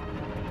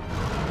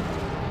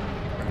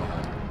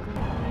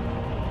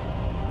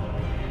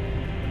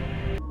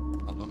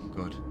 Not looking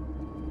good.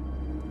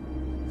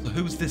 So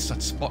who's this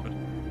that's spotted?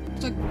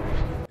 It's like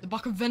the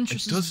back of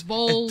Ventress's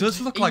It does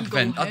look like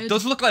It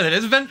does look like it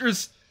is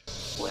Ventress.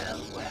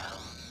 Well,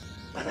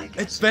 but I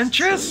guess it's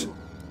Ventress.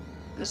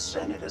 The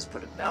Senate has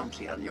put a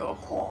bounty on your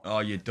horn. Oh,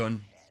 you're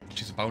done.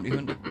 She's a bounty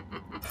hunter.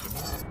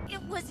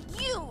 It was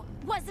you,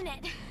 wasn't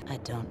it? I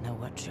don't know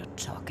what you're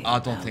talking I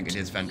about. don't think it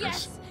is Ventress.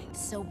 Yes.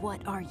 So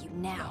what are you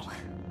now?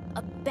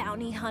 A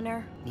bounty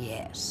hunter?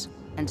 Yes,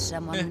 and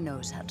someone who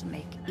knows how to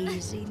make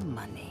easy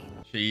money.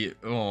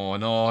 Oh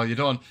no, you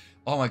don't.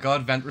 Oh my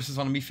god, Ventress is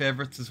one of my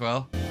favourites as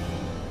well.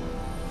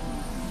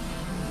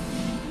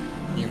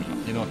 You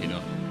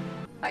know.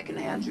 I can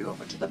hand you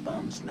over to the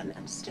bondsman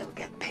and still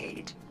get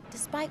paid.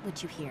 Despite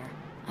what you hear,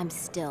 I'm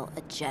still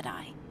a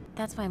Jedi.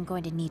 That's why I'm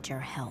going to need your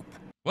help.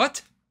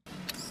 What?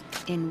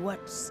 In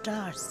what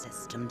star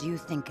system do you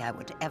think I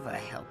would ever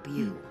help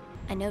you?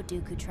 I know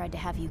Dooku tried to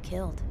have you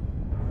killed.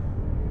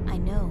 I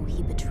know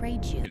he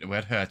betrayed you. Where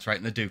it hurts, right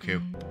in the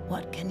Dooku.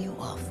 What can you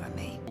offer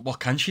me? What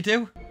can she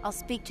do? I'll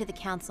speak to the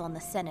Council and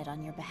the Senate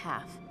on your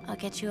behalf. I'll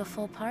get you a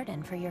full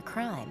pardon for your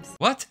crimes.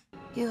 What?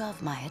 You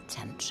have my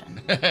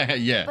attention.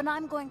 Yeah. But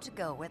I'm going to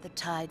go where the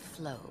tide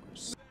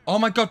flows. Oh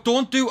my god,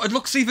 don't do it.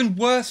 Looks even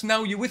worse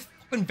now. You're with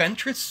fucking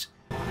Ventress.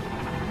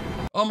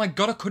 Oh my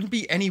god, it couldn't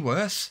be any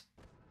worse.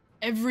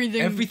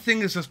 Everything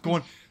is just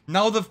going.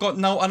 Now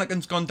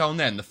Anakin's gone down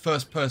there, and the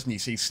first person he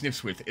sees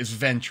sniffs with is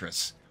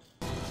Ventress.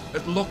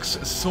 It looks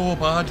so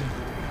bad.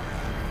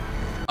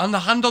 And the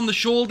hand on the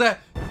shoulder.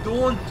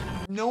 Don't.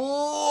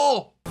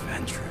 No.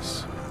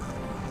 Ventress.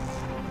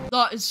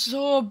 That is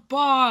so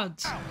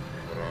bad.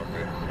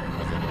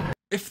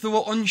 If they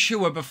were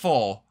unsure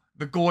before,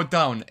 they go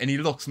down and he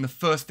looks and the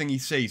first thing he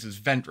sees is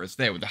Ventress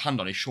there with the hand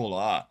on his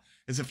shoulder,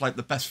 as if like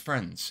the best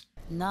friends.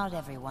 Not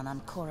everyone on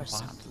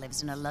Coruscant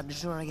lives in a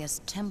luxurious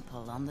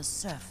temple on the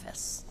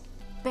surface.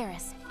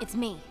 Barris, it's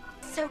me.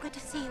 So good to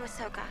see you,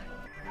 Ashoka.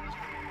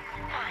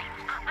 Hi,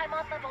 I'm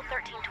on level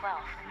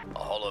 1312. A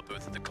hollow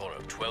booth at the corner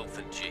of 12th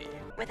and G.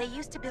 Where they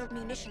used to build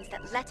munitions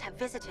that Letta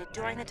visited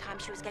during the time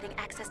she was getting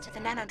access to the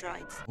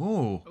nanodroids.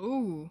 Ooh.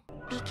 Ooh.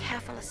 Be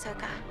careful,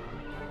 Ashoka.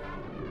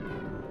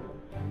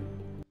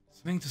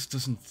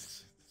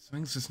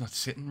 Something's just not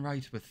sitting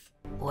right with...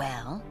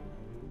 Well?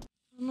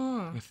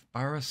 No. With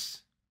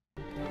Barris.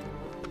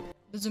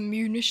 There's a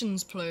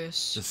munitions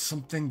place. There's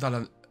something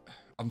that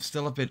I'm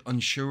still a bit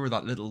unsure of,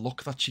 that little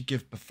look that she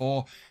gave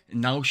before,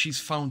 and now she's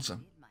found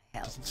some.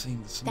 Doesn't seem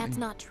there's something. That's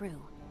not true.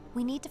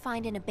 We need to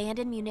find an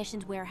abandoned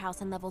munitions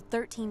warehouse on level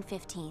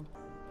 1315.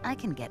 I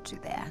can get you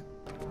there.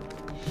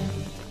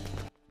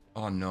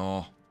 Oh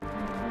no.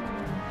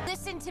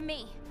 Listen to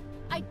me.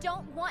 I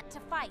don't want to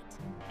fight.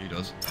 He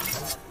does.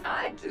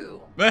 I do.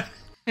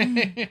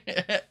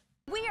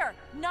 We're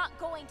not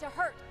going to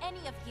hurt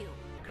any of you.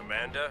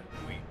 Commander,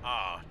 we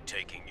are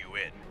taking you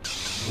in.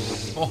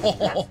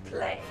 Oh.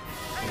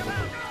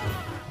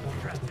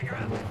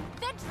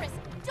 Ventress,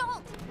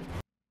 don't!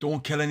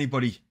 Don't kill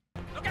anybody.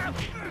 Look out!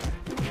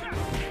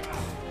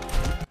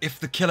 If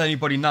they kill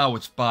anybody now,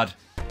 it's bad.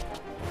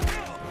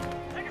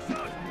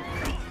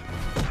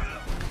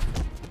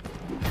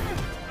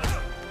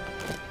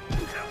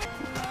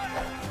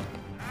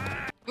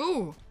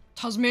 Ooh,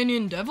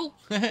 Tasmanian devil.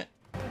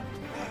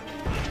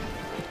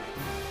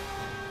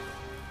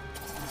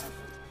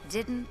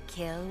 Didn't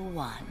kill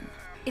one.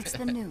 It's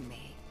the new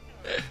me.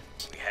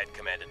 We had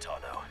Commander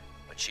Tano,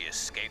 but she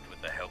escaped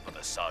with the help of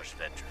Asajj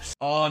Ventress.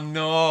 Oh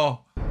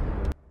no!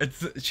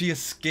 She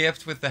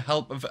escaped with the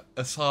help of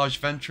Asajj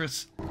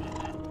Ventress.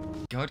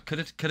 God,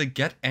 could it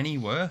get any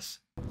worse?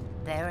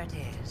 There it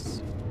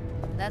is.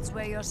 That's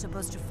where you're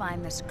supposed to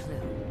find this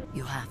clue.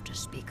 You have to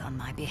speak on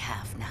my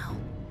behalf now.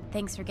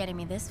 Thanks for getting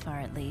me this far,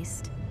 at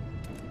least.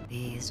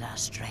 These are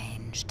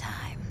strange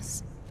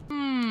times.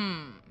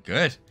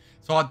 Good.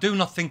 So I do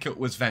not think it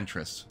was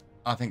Ventress.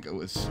 I think it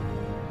was...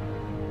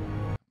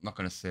 I'm not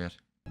going to say it.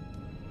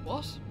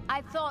 What?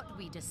 I thought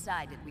we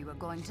decided we were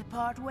going to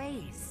part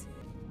ways.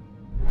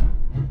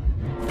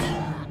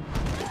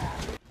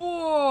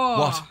 Whoa!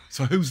 What?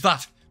 So who's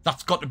that?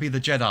 That's got to be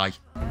the Jedi.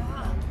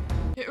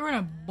 Hit her in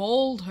a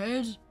bald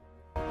head.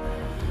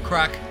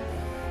 Crack.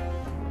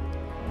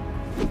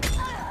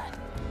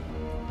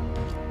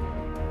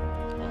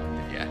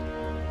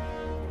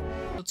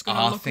 It's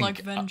gonna look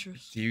like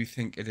Ventress. Do you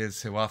think it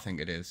is who I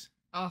think it is?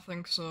 I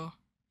think so.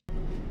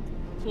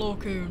 Plo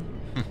Koon.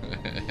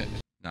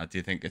 Now, do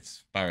you think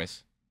it's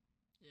Barriss?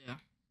 Yeah.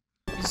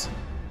 Because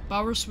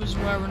Barriss was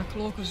wearing a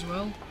cloak as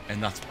well.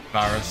 And that's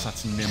Barriss,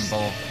 that's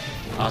nimble.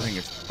 I think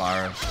it's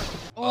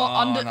Barriss.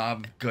 Oh, and no,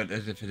 I'm good at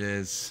it if it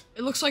is.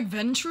 It looks like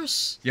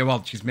Ventress. Yeah,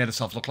 well, she's made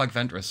herself look like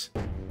Ventress.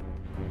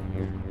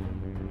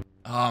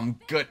 I'm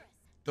good.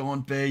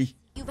 Don't be.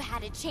 You've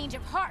had a change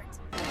of heart.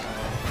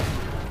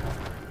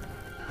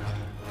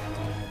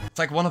 It's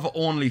like one of her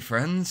only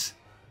friends.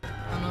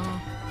 I know.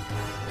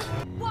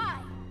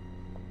 Why?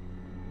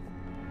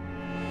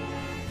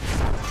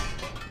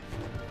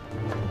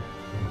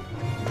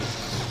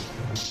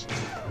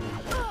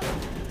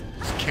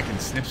 Just kicking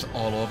snips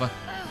all over.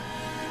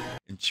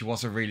 And she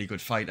was a really good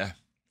fighter.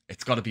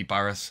 It's got to be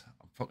Barriss.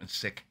 I'm fucking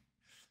sick.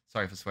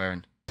 Sorry for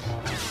swearing.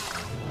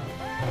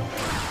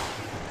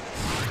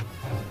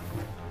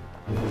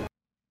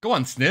 Go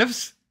on,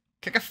 Snivs.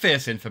 Kick her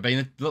face in for being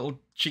a little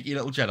cheeky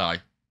little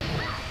Jedi.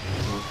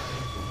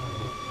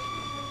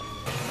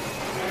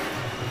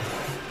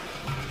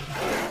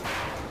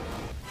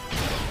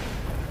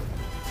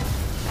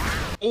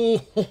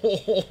 Oh,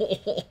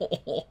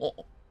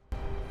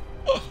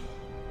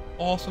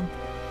 awesome.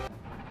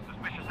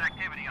 Suspicious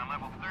activity on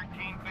level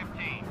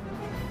 1315.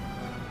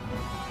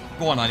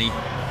 Go on, Annie.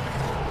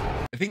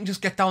 If you can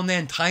just get down there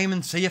in time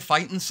and see you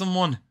fighting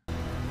someone.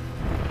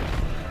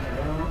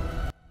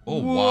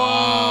 Oh,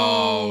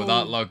 wow.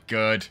 That looked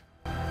good.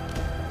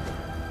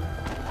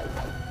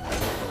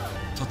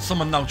 So it's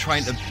someone now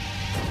trying to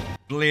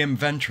blame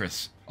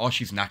Ventress. Oh,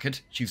 she's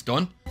knackered. She's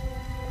done.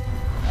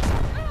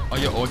 Oh,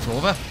 yeah, oh, it's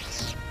over.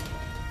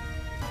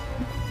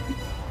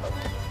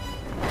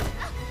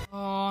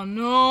 Oh,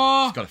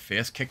 no. She's got her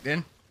face kicked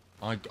in.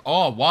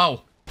 Oh,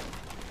 wow.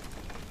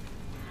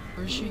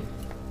 Where is she?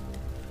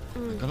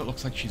 God, it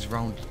looks like she's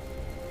round.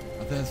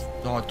 Oh, there's...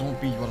 Oh, don't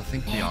be what I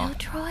think they are.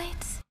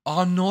 Nanodroids?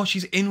 Oh, no,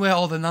 she's in where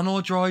all the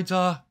nanodroids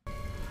are.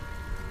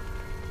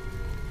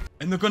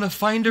 And they're gonna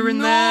find her in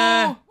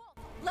there.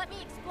 Let me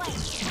explain.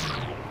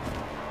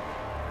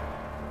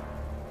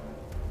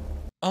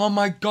 Oh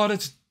my god,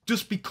 it's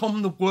just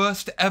become the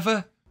worst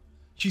ever.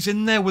 She's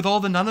in there with all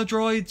the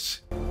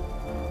nanodroids.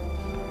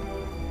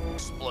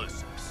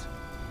 Explosives.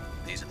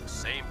 These are the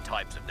same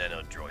types of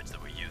nanodroids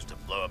that were used to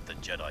blow up the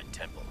Jedi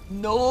Temple.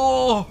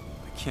 No!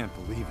 I can't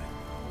believe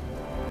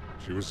it.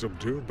 She was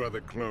subdued by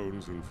the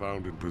clones and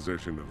found in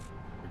possession of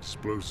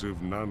explosive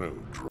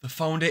nanodroids. They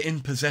found it in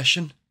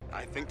possession.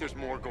 I think there's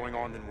more going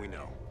on than we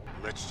know.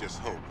 Let's just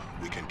hope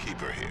we can keep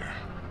her here.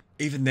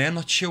 Even they're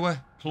not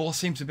sure. Plo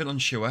seems a bit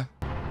unsure.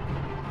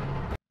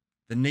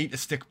 They need to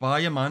stick by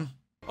you, man.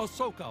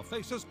 Ashoka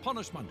faces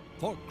punishment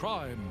for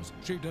crimes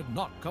she did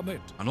not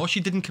commit. I know she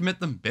didn't commit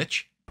them,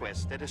 bitch.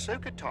 Request that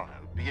Ahsoka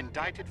Tano be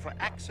indicted for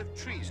acts of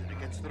treason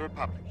against the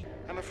Republic.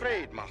 I'm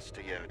afraid,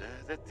 Master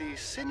Yoda, that the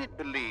Senate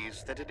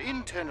believes that an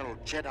internal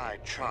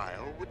Jedi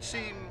trial would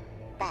seem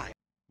biased.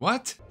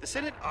 What? The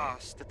Senate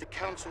asked that the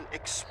Council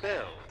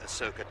expel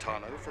Ahsoka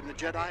Tano from the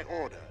Jedi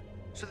Order,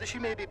 so that she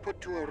may be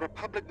put to a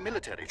Republic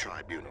military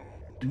tribunal,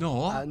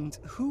 No. And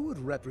who would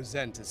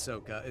represent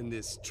Ashoka in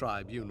this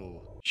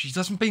tribunal? She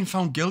hasn't been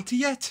found guilty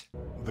yet.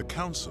 The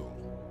council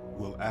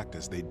will act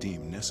as they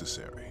deem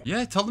necessary.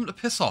 Yeah, tell them to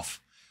piss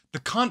off. They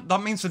can't,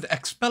 that means that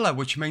expel her,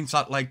 which means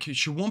that, like,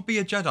 she won't be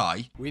a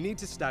Jedi. We need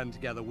to stand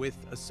together with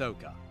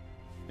Ashoka.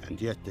 And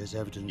yet there's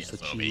evidence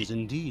that she is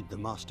indeed the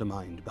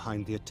mastermind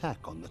behind the attack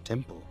on the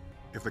temple.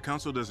 If the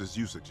council does as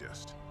you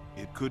suggest,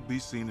 it could be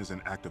seen as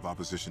an act of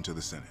opposition to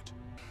the Senate.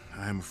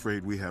 I am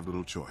afraid we have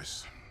little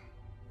choice.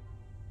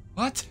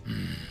 What?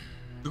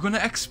 They're gonna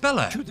expel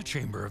her? To the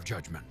Chamber of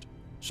Judgment.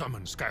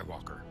 Summon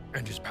Skywalker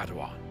and his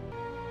Padawan.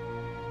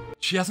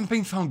 She hasn't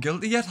been found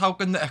guilty yet, how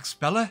can they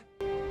expel her?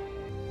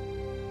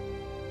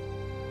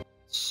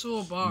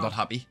 So bad. I'm not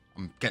happy.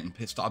 I'm getting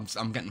pissed off.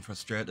 I'm getting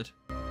frustrated.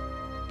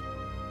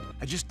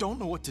 I just don't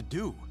know what to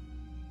do.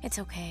 It's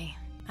okay.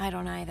 I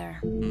don't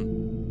either.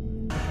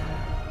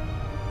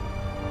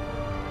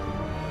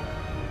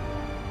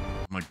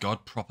 Oh my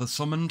god, proper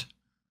summoned.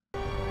 They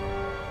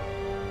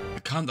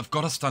can't, they've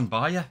got to stand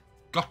by you.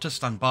 Got to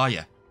stand by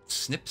you.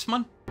 Snips,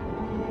 man.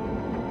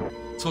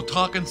 So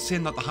Tarkin's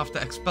saying that they have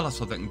to expel her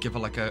so they can give her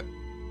like a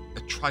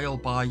trial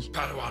by...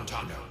 Padawan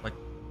Tano. Like,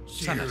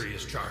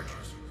 serious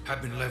charges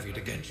have been levied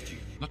against you.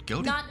 Not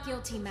guilty? Not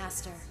guilty,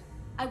 Master.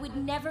 I would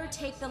never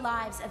take the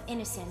lives of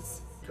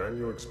innocents. Can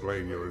you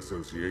explain your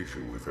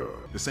association with her?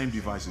 The same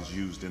devices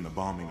used in the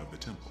bombing of the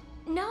temple.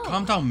 No.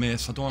 Calm down,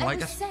 Mace. I don't I like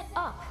was it. set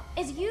up,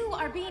 as you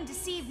are being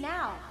deceived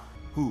now.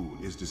 Who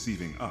is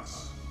deceiving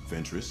us?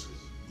 Ventress,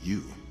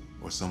 you,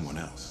 or someone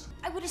else?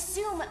 I would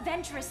assume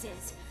Ventress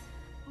is,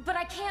 but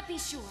I can't be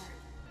sure.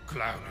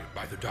 Clouded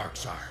by the dark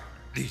side,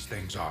 these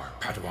things are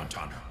Padawan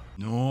Tano.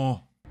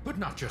 No. But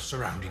not just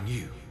surrounding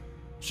you.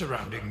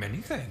 Surrounding many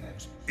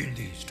things in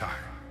these times.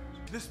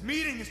 This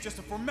meeting is just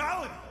a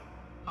formality.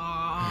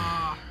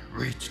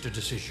 Reached a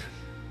decision.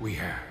 We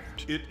have.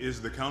 It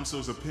is the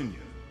council's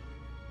opinion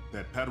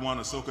that Padawan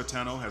Ahsoka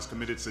Tano has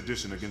committed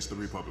sedition against the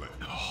Republic.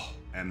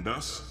 And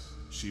thus,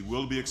 she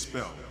will be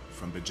expelled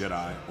from the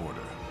Jedi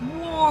Order.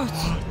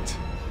 What?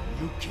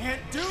 You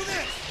can't do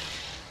this!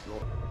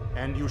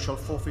 And you shall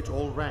forfeit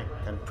all rank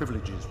and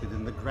privileges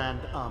within the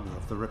Grand Army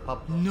of the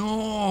Republic.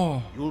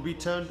 No! You will be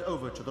turned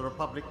over to the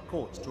Republic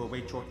courts to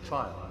await your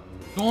trial.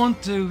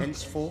 Don't do...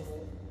 Henceforth,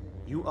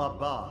 you are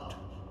barred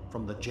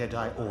from the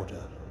Jedi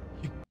Order.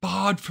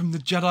 Barred from the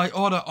Jedi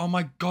Order? Oh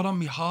my god,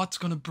 my heart's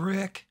gonna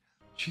break.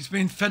 She's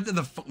been fed to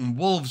the fucking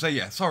wolves, are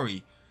you?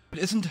 Sorry. It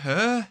isn't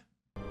her.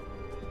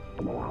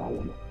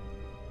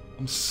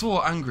 I'm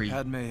so angry.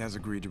 Padme has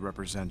agreed to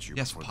represent you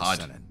before Pad.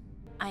 the Senate.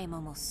 I am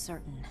almost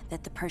certain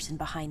that the person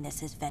behind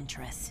this is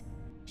Ventress.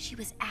 She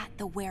was at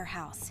the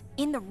warehouse,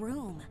 in the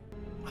room.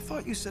 I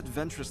thought you said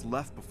Ventress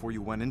left before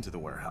you went into the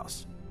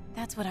warehouse.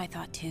 That's what I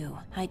thought too.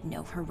 I'd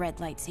know her red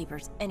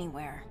lightsabers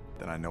anywhere.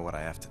 Then I know what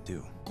I have to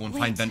do. Go and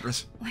find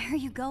Ventress. Where are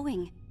you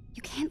going?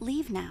 You can't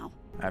leave now.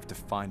 I have to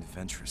find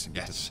Ventress and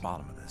get to the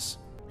bottom of this.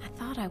 I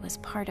thought I was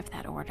part of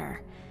that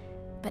order.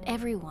 But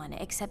everyone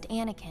except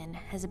Anakin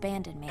has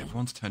abandoned me.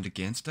 Everyone's turned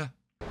against her.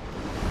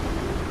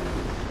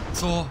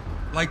 So,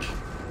 like...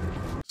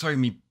 Sorry,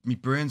 me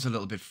brain's a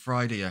little bit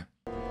fried here.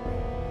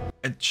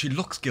 She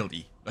looks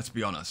guilty, let's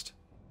be honest.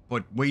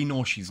 But we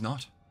know she's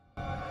not.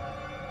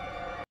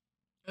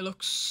 It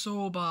looks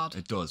so bad.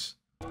 It does.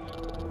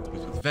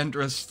 With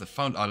Ventress, the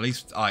found at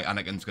least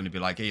Anakin's gonna be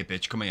like, hey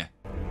bitch, come here.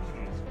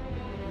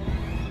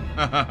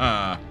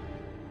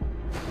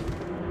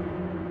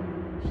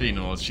 She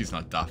knows she's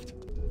not daft.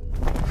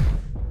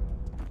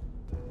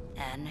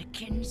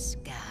 Anakin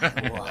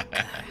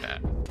Skywalker.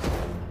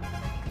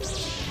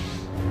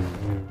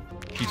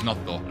 She's not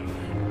though.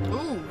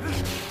 Ooh.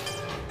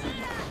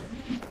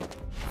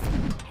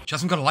 She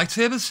hasn't got a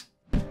lightsabers?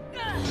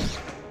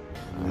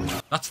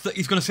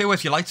 He's gonna say,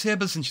 where's your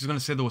lightsabers? And she's gonna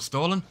say they were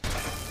stolen.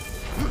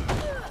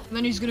 And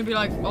then he's gonna be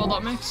like, oh,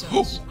 that makes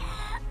sense.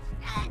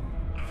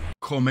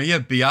 Come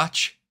here,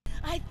 biatch.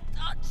 I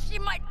thought she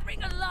might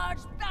bring a large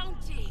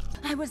bounty.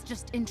 I was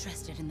just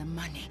interested in the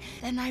money.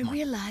 Then I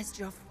realized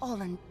your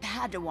fallen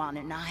Padawan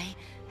and I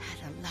had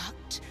a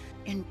lot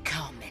in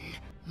common.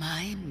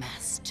 My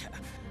master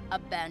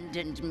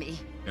abandoned me.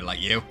 Bit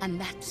like you. And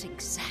that's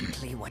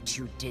exactly what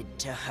you did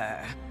to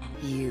her.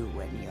 You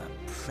and your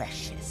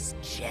precious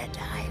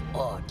Jedi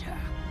Order.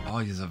 Oh,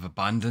 you have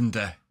abandoned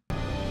her.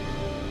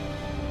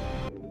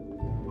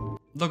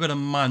 Look at her,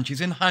 man. She's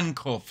in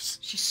handcuffs.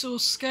 She's so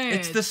scared.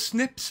 It's the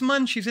Snips,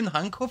 man. She's in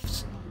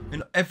handcuffs.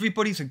 And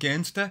everybody's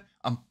against her.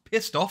 I'm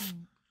pissed off.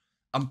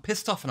 I'm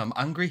pissed off and I'm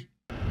angry.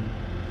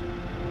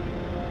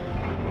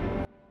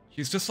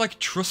 She's just like,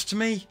 trust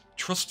me.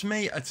 Trust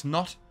me. It's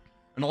not.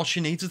 And all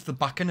she needs is the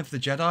backing of the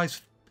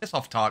Jedis. Piss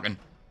off, Tarkin.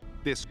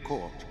 This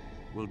court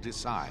will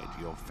decide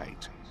your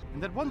fate.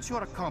 And that once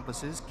your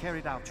accomplices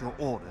carried out your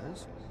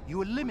orders,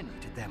 you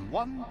eliminated them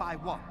one by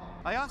one.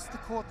 I ask the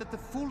court that the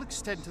full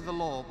extent of the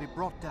law be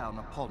brought down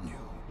upon you.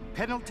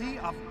 Penalty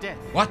of death.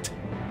 What?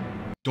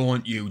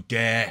 Don't you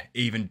dare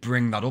even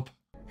bring that up.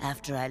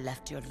 After I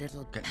left your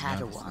little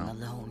Padawan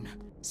alone,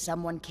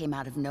 someone came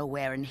out of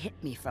nowhere and hit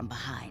me from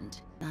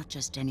behind. Not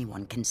just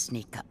anyone can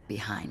sneak up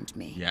behind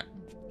me. Yeah.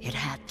 It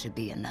had to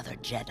be another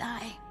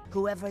Jedi.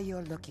 Whoever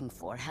you're looking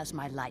for has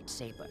my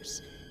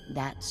lightsabers.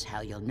 That's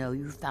how you'll know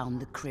you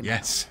found the criminal.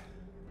 Yes.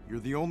 You're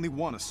the only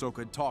one Ahsoka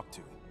had talked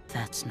to.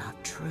 That's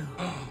not true.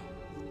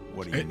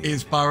 What do you It mean?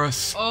 is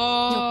Barriss.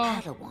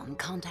 Your Padawan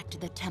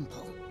contacted the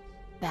temple.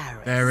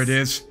 Barriss. There it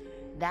is.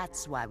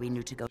 That's why we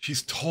knew to go.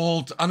 She's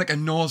told.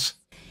 Anakin knows.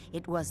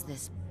 It was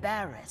this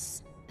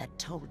Barriss that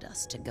told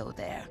us to go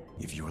there.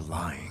 If you're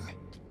lying,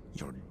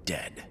 you're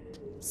dead.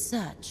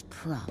 Such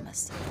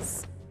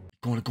promises.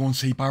 Going to go and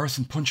see Barriss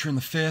and punch her in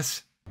the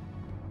face.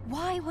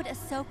 Why would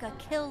Ahsoka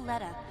kill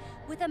Letta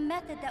with a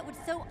method that would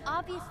so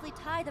obviously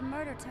tie the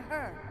murder to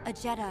her? A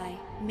Jedi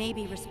may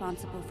be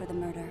responsible for the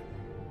murder,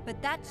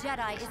 but that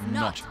Jedi is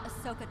not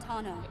Ahsoka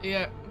Tano.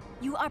 Yeah.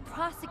 You are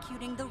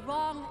prosecuting the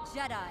wrong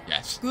Jedi.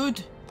 Yes.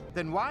 Good.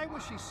 Then why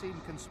was she seen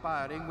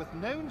conspiring with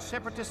known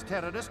separatist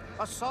terrorist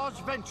Asajj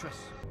Ventress?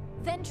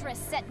 Ventress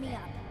set me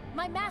up.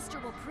 My master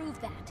will prove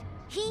that.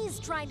 He's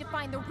trying to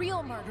find the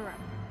real murderer.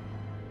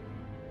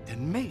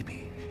 Then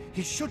maybe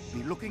he should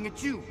be looking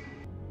at you.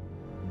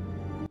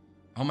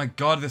 Oh my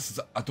god, this is...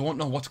 I don't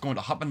know what's going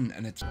to happen,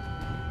 and it's...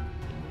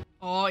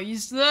 Oh,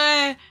 he's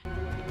there.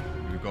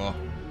 Here we go.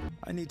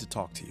 I need to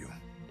talk to you.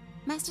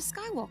 Master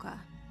Skywalker.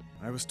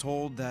 I was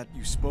told that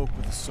you spoke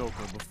with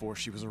Ahsoka before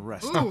she was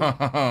arrested. Ooh.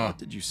 What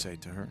did you say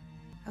to her?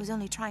 I was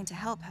only trying to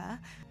help her.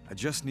 I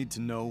just need to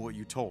know what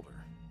you told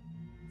her.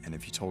 And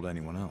if you told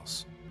anyone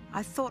else.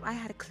 I thought I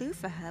had a clue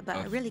for her, but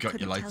I really got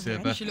couldn't your tell her lightsaber.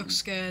 anything. She looks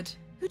scared.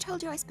 Who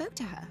told you I spoke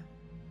to her?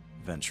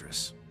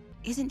 Ventress.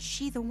 Isn't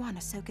she the one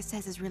Ahsoka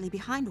says is really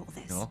behind all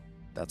this? No.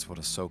 That's what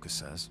Ahsoka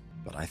says,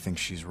 but I think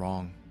she's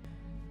wrong.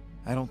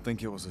 I don't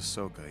think it was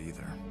Ahsoka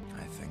either.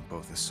 I think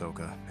both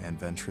Ahsoka and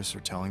Ventress are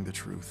telling the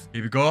truth.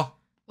 Here we go.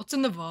 What's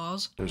in the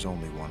vase? There's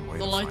only one way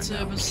The to find out.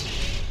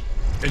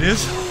 lightsabers. It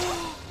is.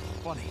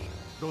 Funny,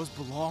 those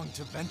belong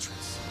to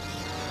Ventress.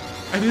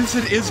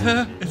 It is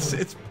her.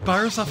 It's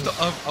Barriss after...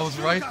 I was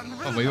right.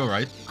 Oh, were you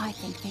alright? I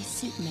think they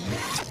suit me.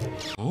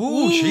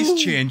 Oh,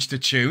 she's changed the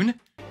tune.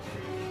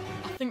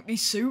 I think they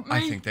suit me.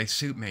 I think they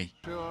suit me.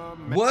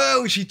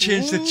 Whoa, she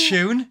changed the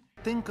tune.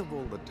 Think of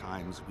all the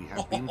times we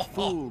have been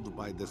fooled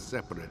by the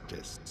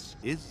separatists.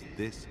 Is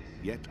this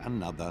yet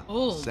another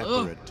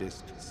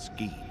separatist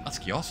scheme?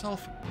 Ask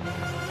yourself.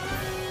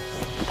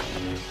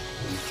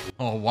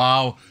 Oh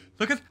wow!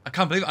 Look at... I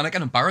can't believe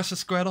Anakin and Barriss are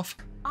squared off.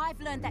 I've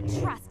learned that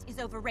trust is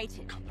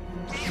overrated.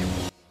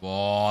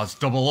 Oh, it's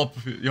double up.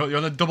 You're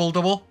on a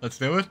double. Let's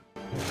do it.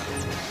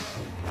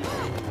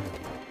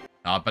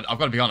 Nah, but I've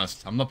got to be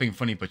honest. I'm not being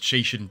funny, but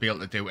she shouldn't be able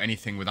to do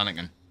anything with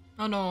Anakin.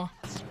 I know.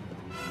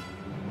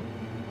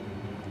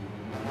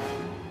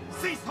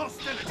 Cease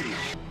hostility!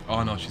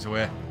 Oh no, she's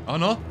away. Oh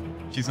no,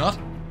 she's not.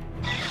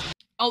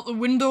 Out the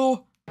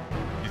window.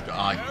 She's got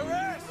eye.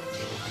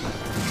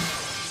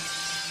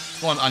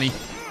 Come on, Annie.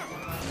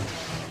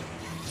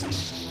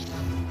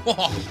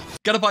 Oh,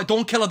 get her back.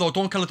 Don't kill her though.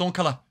 Don't kill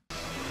her.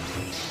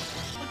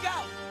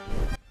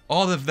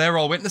 Oh, they're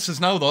all witnesses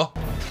now though.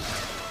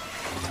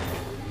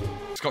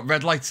 She's got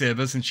red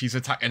lightsabers and she's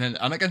attacking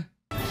Anakin.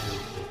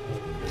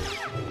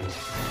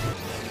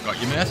 Got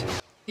you, mate.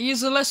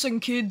 Here's a lesson,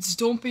 kids.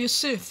 Don't be a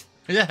Sith.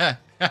 Yeah.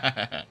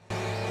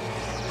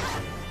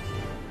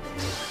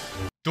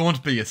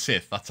 Don't be a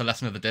Sith. That's a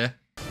lesson of the day.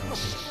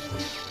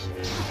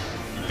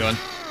 You're done.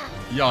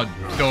 You're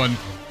done.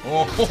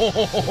 Oh, ho, ho,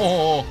 ho, ho,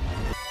 ho.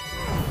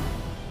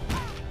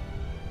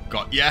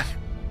 Got ya.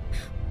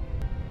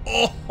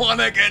 Oh,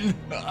 Anakin.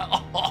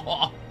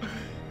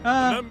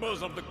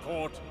 Members of the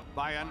court,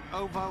 by an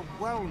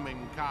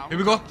overwhelming count. Here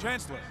we go.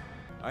 Chancellor,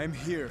 I am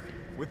here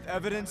with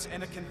evidence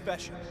and a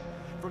confession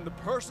from the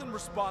person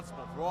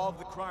responsible for all of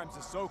the crimes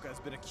Ahsoka has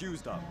been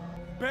accused of.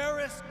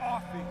 Barriss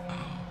Offee,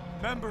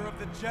 member of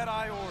the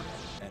Jedi Order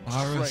and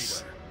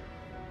Barriss. traitor.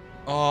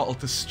 Oh, it'll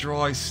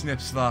destroy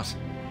Snips that.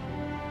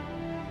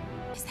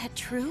 Is that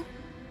true?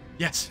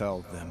 Yes.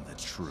 Tell them the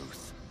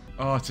truth.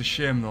 Oh, it's a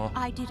shame though.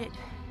 I did it.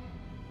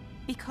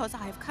 Because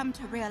I have come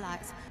to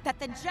realize that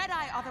the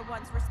Jedi are the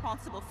ones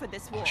responsible for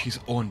this war. She's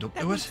owned up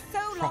that to we it so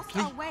lost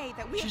properly. our way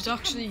that we She's have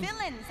actually- become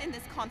villains in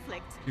this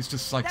conflict. She's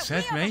just like that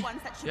said we are me. the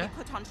ones that should be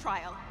put on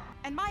trial.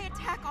 And my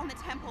attack on the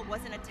temple was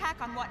an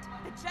attack on what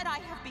the Jedi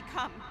have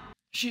become.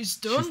 She's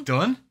done. She's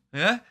done.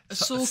 Yeah.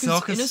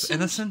 Ahsoka's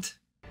innocent.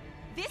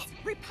 This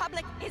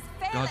republic is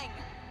failing.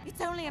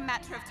 It's only a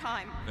matter of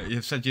time.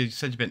 You've said your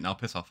bit now.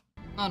 Piss off.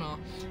 I know.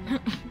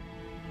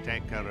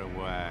 Take her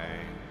away.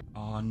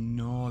 Oh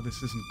no,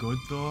 this isn't good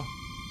though.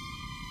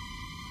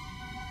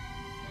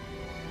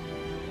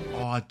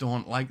 Oh, I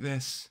don't like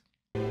this.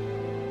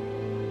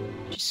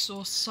 She's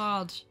so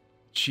sad.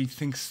 She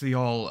thinks they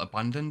all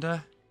abandoned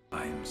her.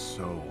 I am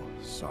so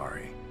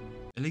sorry.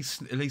 At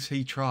least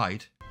he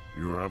tried.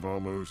 You have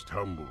our most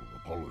humble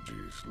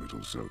apologies, little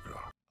Ahsoka.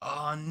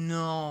 Oh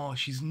no,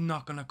 she's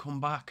not gonna come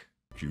back.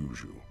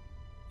 Usual.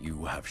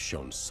 You have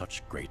shown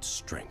such great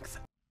strength.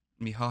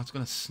 My heart's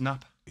gonna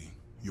snap.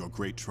 Your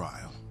great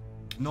trial.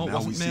 No, it now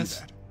wasn't, we miss. see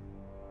that.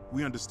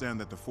 We understand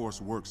that the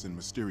Force works in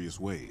mysterious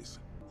ways.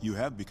 You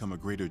have become a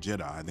greater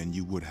Jedi than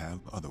you would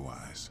have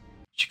otherwise.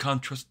 She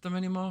can't trust them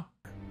anymore.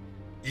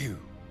 You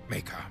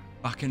make her.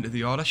 Back into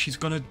the Order? She's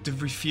gonna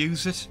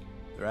refuse it?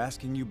 They're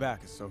asking you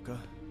back, Ashoka.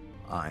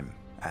 I'm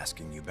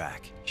asking you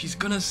back. She's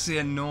gonna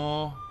say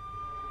no.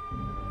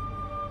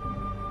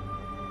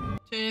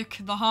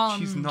 Take the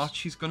hand. She's not.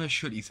 She's gonna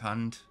shut his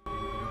hand.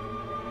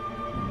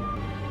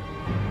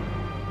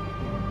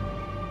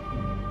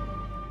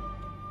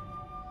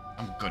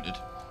 I'm gutted.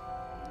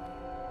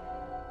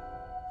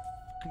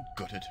 Fucking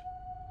gutted.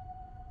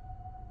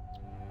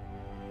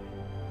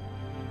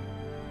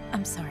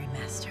 I'm sorry,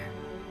 Master.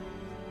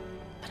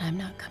 But I'm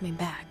not coming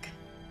back.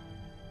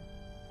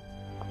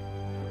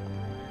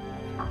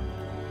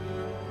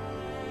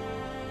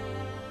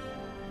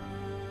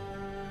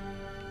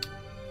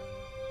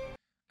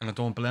 And I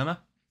don't blame her.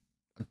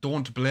 I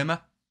don't blame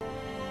her.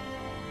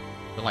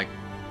 They're like...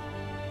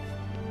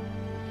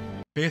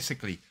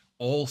 basically,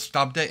 all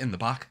stabbed her in the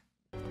back.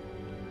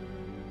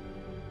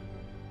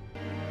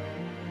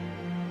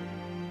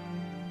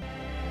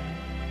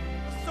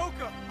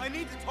 Ashoka, I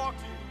need to talk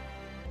to you.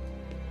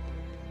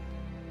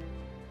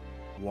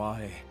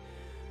 Why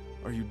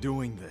are you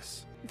doing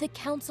this? The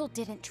council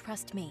didn't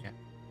trust me.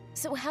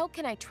 So how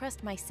can I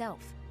trust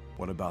myself?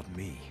 What about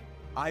me?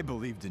 I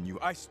believed in you.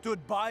 I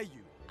stood by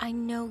you. I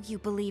know you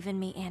believe in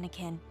me,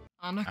 Anakin.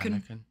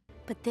 Anakin.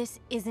 But this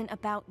isn't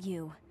about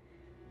you.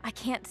 I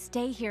can't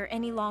stay here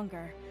any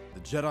longer. The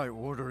Jedi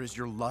Order is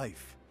your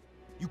life.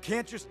 You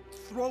can't just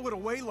throw it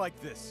away like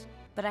this.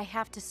 But I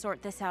have to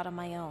sort this out on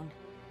my own.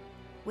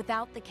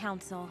 Without the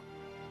council.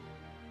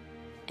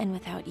 And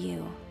without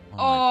you.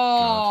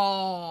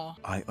 Oh.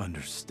 I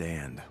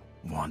understand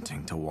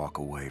wanting to walk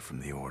away from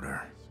the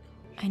Order.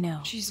 I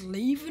know. She's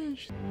leaving.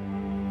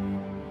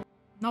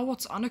 Now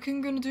what's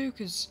Anakin gonna do?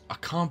 Cause I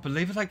can't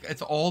believe it. Like,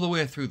 it's all the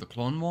way through the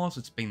Clone Wars.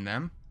 It's been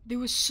them. they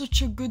were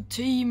such a good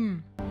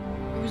team.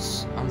 It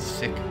was. I'm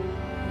sick.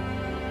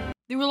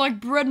 They were like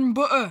bread and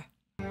butter.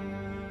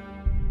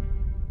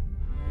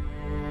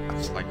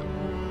 That's like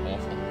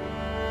awful.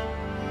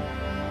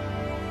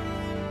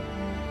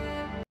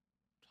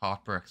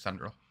 Heartbreak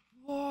Central.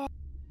 What?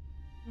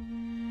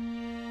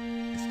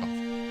 Stop.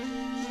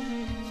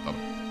 Stop.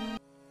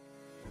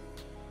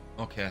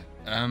 Okay.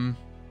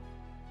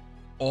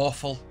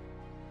 Awful.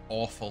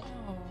 Awful.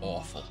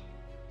 Awful.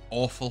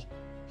 Awful.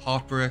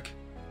 Heartbreak.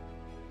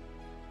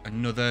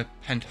 Another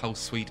penthouse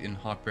suite in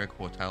Heartbreak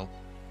Hotel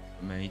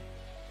for me.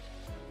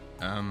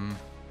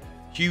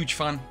 Huge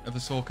fan of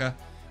Ahsoka.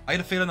 I had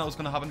a feeling that was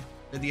going to happen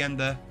at the end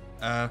there.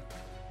 I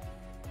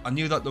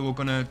knew that they were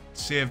going to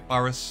save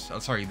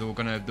Barriss. Sorry, they were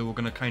going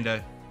to kind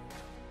of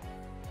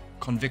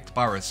convict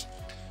Barriss.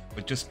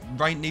 But just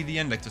right near the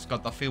end, I just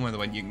got that feeling where they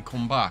went, you can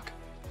come back.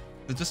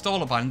 They just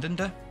all abandoned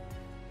her.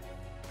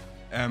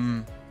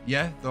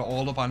 Yeah, they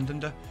all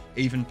abandoned her.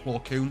 Even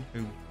Plo Koon,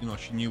 who, you know,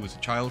 she knew as a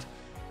child.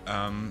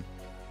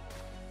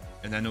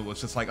 And then it was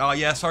just like, oh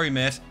yeah, sorry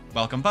mate,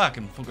 welcome back.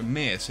 And fucking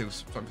Mace, who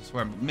was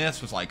swearing,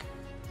 Mace was like,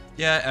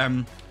 yeah,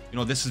 you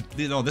know, this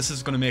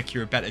is gonna make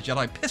you a better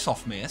Jedi. Piss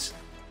off, Mace.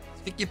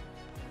 Stick your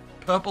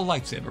purple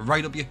lightsaber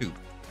right up your hoop.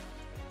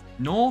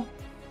 No,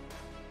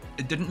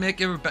 it didn't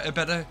make her a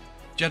better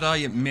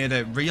Jedi. It made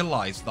her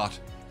realize that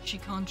she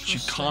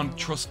can't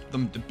trust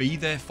them to be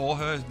there for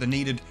her.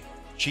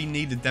 She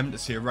needed them to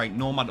say, right,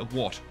 no matter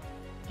what,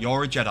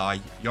 you're a Jedi,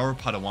 you're a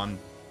Padawan.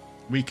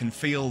 We can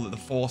feel the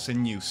Force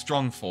in you,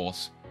 strong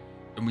Force,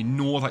 and we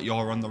know that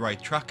you're on the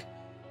right track.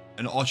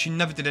 And she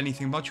never did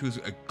anything bad. She was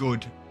a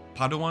good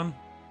Padawan.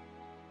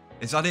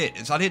 Is that it?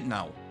 Is that it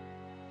now?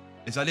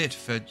 Is that it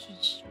for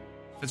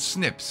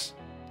Snips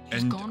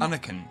and gone.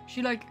 Anakin?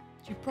 She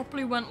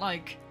properly went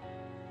like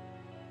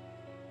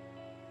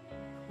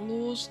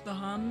closed the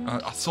hand.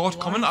 I saw it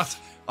coming. I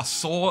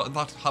saw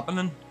that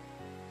happening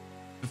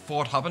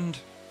before it happened.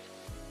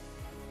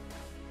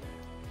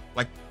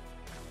 Like,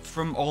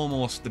 from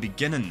almost the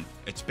beginning,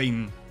 it's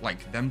been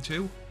like them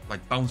two,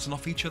 like bouncing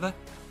off each other,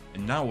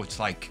 and now it's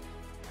like,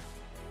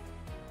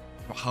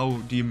 how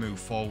do you move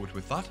forward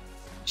with that?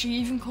 She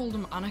even called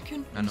him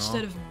Anakin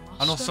instead of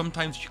Master. I know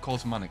sometimes she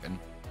calls him Anakin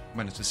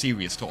when it's a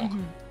serious talk,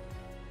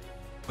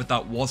 but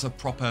that was a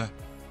proper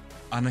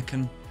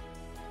Anakin,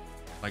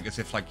 like as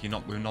if like you're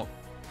not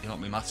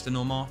my master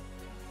no more.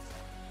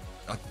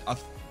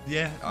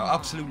 Yeah,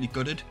 absolutely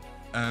gutted.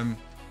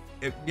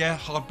 Yeah,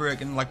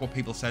 heartbreaking, like what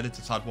people said, it's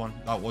a sad one.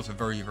 That was a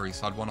very, very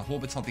sad one. I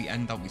hope it's not the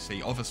end that we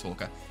see of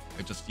Ahsoka.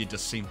 You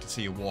just seemed to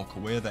see her walk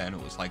away there, and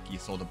it was like you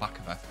saw the back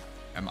of her.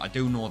 I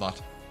do know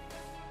that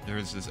there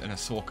is an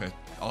Ahsoka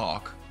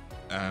arc,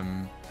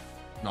 an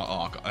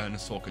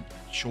Ahsoka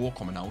show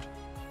coming out.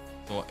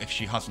 So if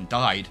she hasn't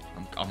died,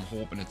 I'm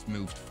hoping it's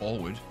moved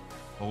forward.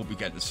 I hope we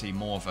get to see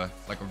more of a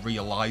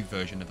real live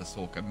version of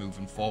Ahsoka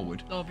moving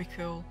forward. That'll be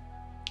cool.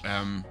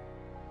 I'm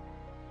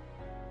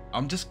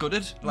just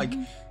gutted. Like,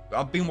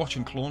 I've been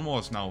watching Clone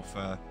Wars now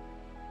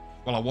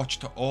I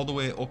watched all the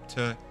way up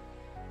to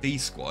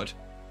D-Squad,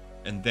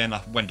 and then I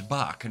went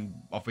back, and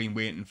I've been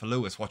waiting for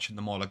Lewis watching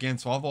them all again,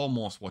 so I've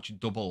almost watched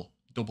double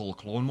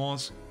Clone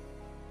Wars,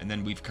 and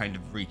then we've kind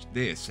of reached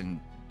this, and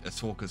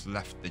Ahsoka's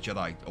left the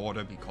Jedi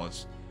Order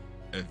because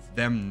of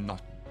them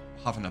not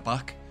having her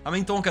back. I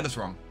mean, don't get us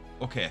wrong.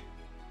 Okay,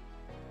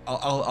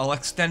 I'll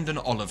extend an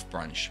olive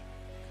branch.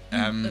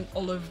 An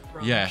olive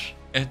branch. Yeah,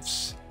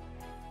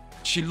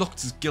 she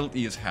looked as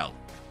guilty as hell.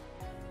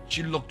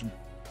 She looked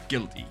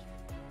guilty.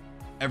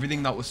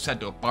 Everything that was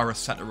set up, Barris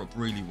set her up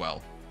really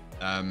well.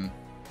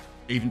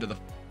 Even to the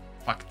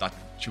fact that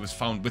she was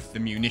found with the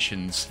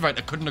munitions. Right,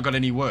 it couldn't have got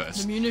any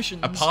worse. The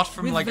munitions. Apart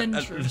from with like,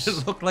 Ventress.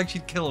 it looked like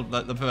she'd killed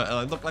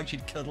it looked like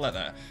she'd killed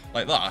Letta,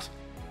 like that,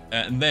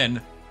 and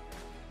then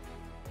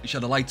she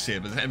had a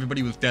lightsabers.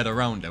 Everybody was dead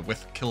around her,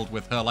 killed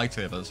with her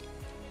lightsabers.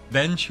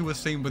 Then she was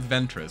seen with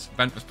Ventress.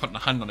 Ventress putting a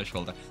hand on her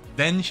shoulder.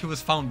 Then she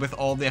was found with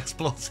all the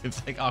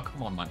explosives. Like, oh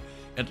come on, man.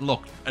 It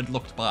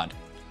looked bad,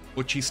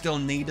 but she still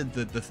needed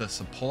the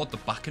support, the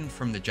backing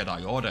from the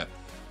Jedi Order.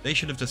 They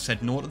should have just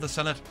said no to the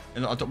Senate.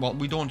 And well,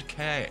 we don't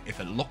care if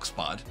it looks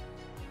bad.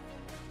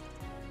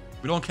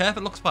 We don't care if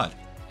it looks bad.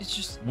 It's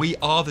just... We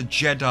are the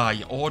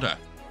Jedi Order.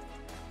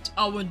 It's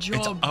our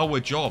job. It's our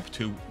job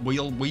to...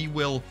 We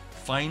will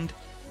find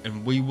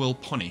and we will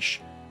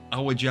punish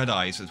our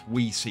Jedis as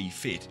we see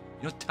fit.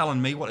 You're not telling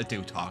me what to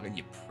do, Tarkin,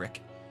 you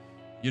prick.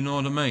 You know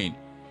what I mean?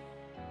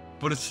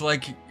 But it's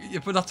like...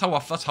 But that's how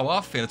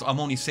I feel.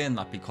 I'm only saying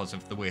that because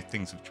of the way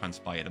things have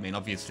transpired. I mean,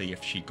 obviously,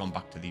 if she'd gone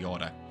back to the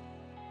Order...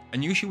 I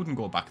knew she wouldn't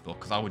go back though,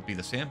 because I would be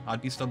the same.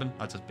 I'd be stubborn.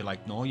 I'd just be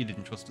like, no, you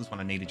didn't trust us when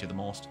I needed you the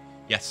most.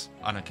 Yes,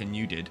 Anakin,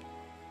 you did.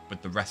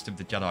 But the rest of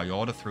the Jedi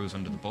Order threw us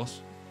under the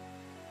bus.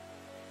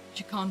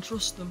 She can't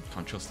trust them.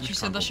 Can't trust them. She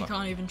said that she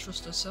can't even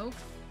trust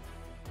herself.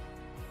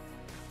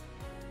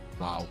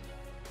 Wow.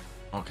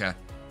 Okay.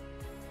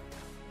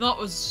 That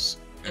was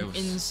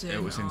insane.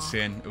 It was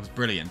insane. It was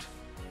brilliant,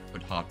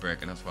 but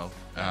heartbreaking as well.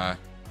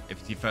 If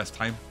it's your first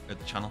time at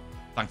the channel,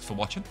 thanks for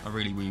watching.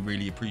 We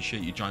really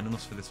appreciate you joining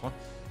us for this one.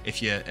 If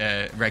you're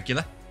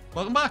regular,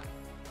 welcome back.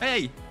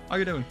 Hey, how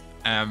you doing?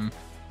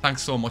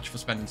 Thanks so much for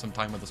spending some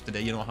time with us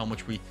today. You know how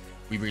much we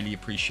really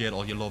appreciate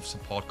all your love,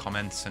 support,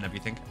 comments, and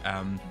everything.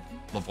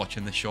 Love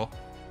watching this show.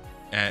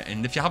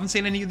 And if you haven't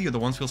seen any of the other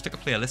ones, we'll stick a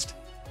playlist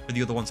for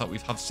the other ones that we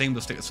have seen.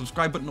 We'll stick a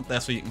subscribe button up there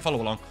so you can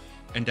follow along.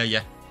 And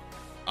yeah,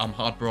 I'm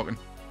heartbroken.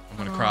 I'm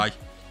gonna cry.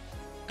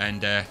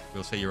 And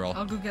we'll see you all.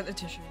 I'll go get the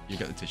tissue. You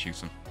get the tissue,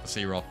 son. I'll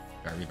see you all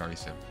very, very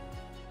soon.